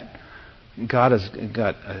that. God has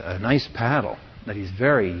got a nice paddle that He's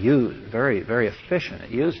very efficient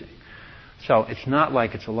at using. So it's not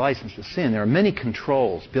like it's a license to sin. There are many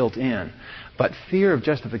controls built in, but fear of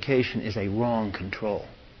justification is a wrong control.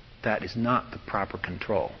 That is not the proper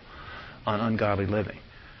control on ungodly living.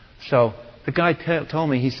 So the guy told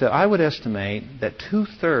me, he said, I would estimate that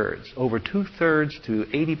over two-thirds to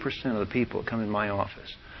 80% of the people that come in my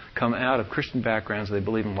office come out of Christian backgrounds where they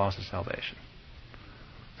believe in loss of salvation.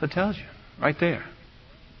 So it tells you, right there.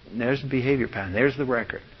 There's the behavior pattern. There's the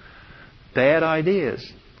record. Bad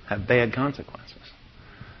ideas have bad consequences.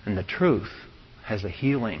 And the truth has a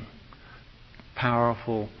healing,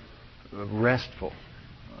 powerful, restful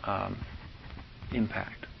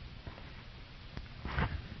impact.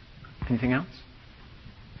 Anything else?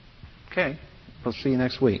 Okay. We'll see you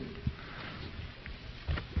next week.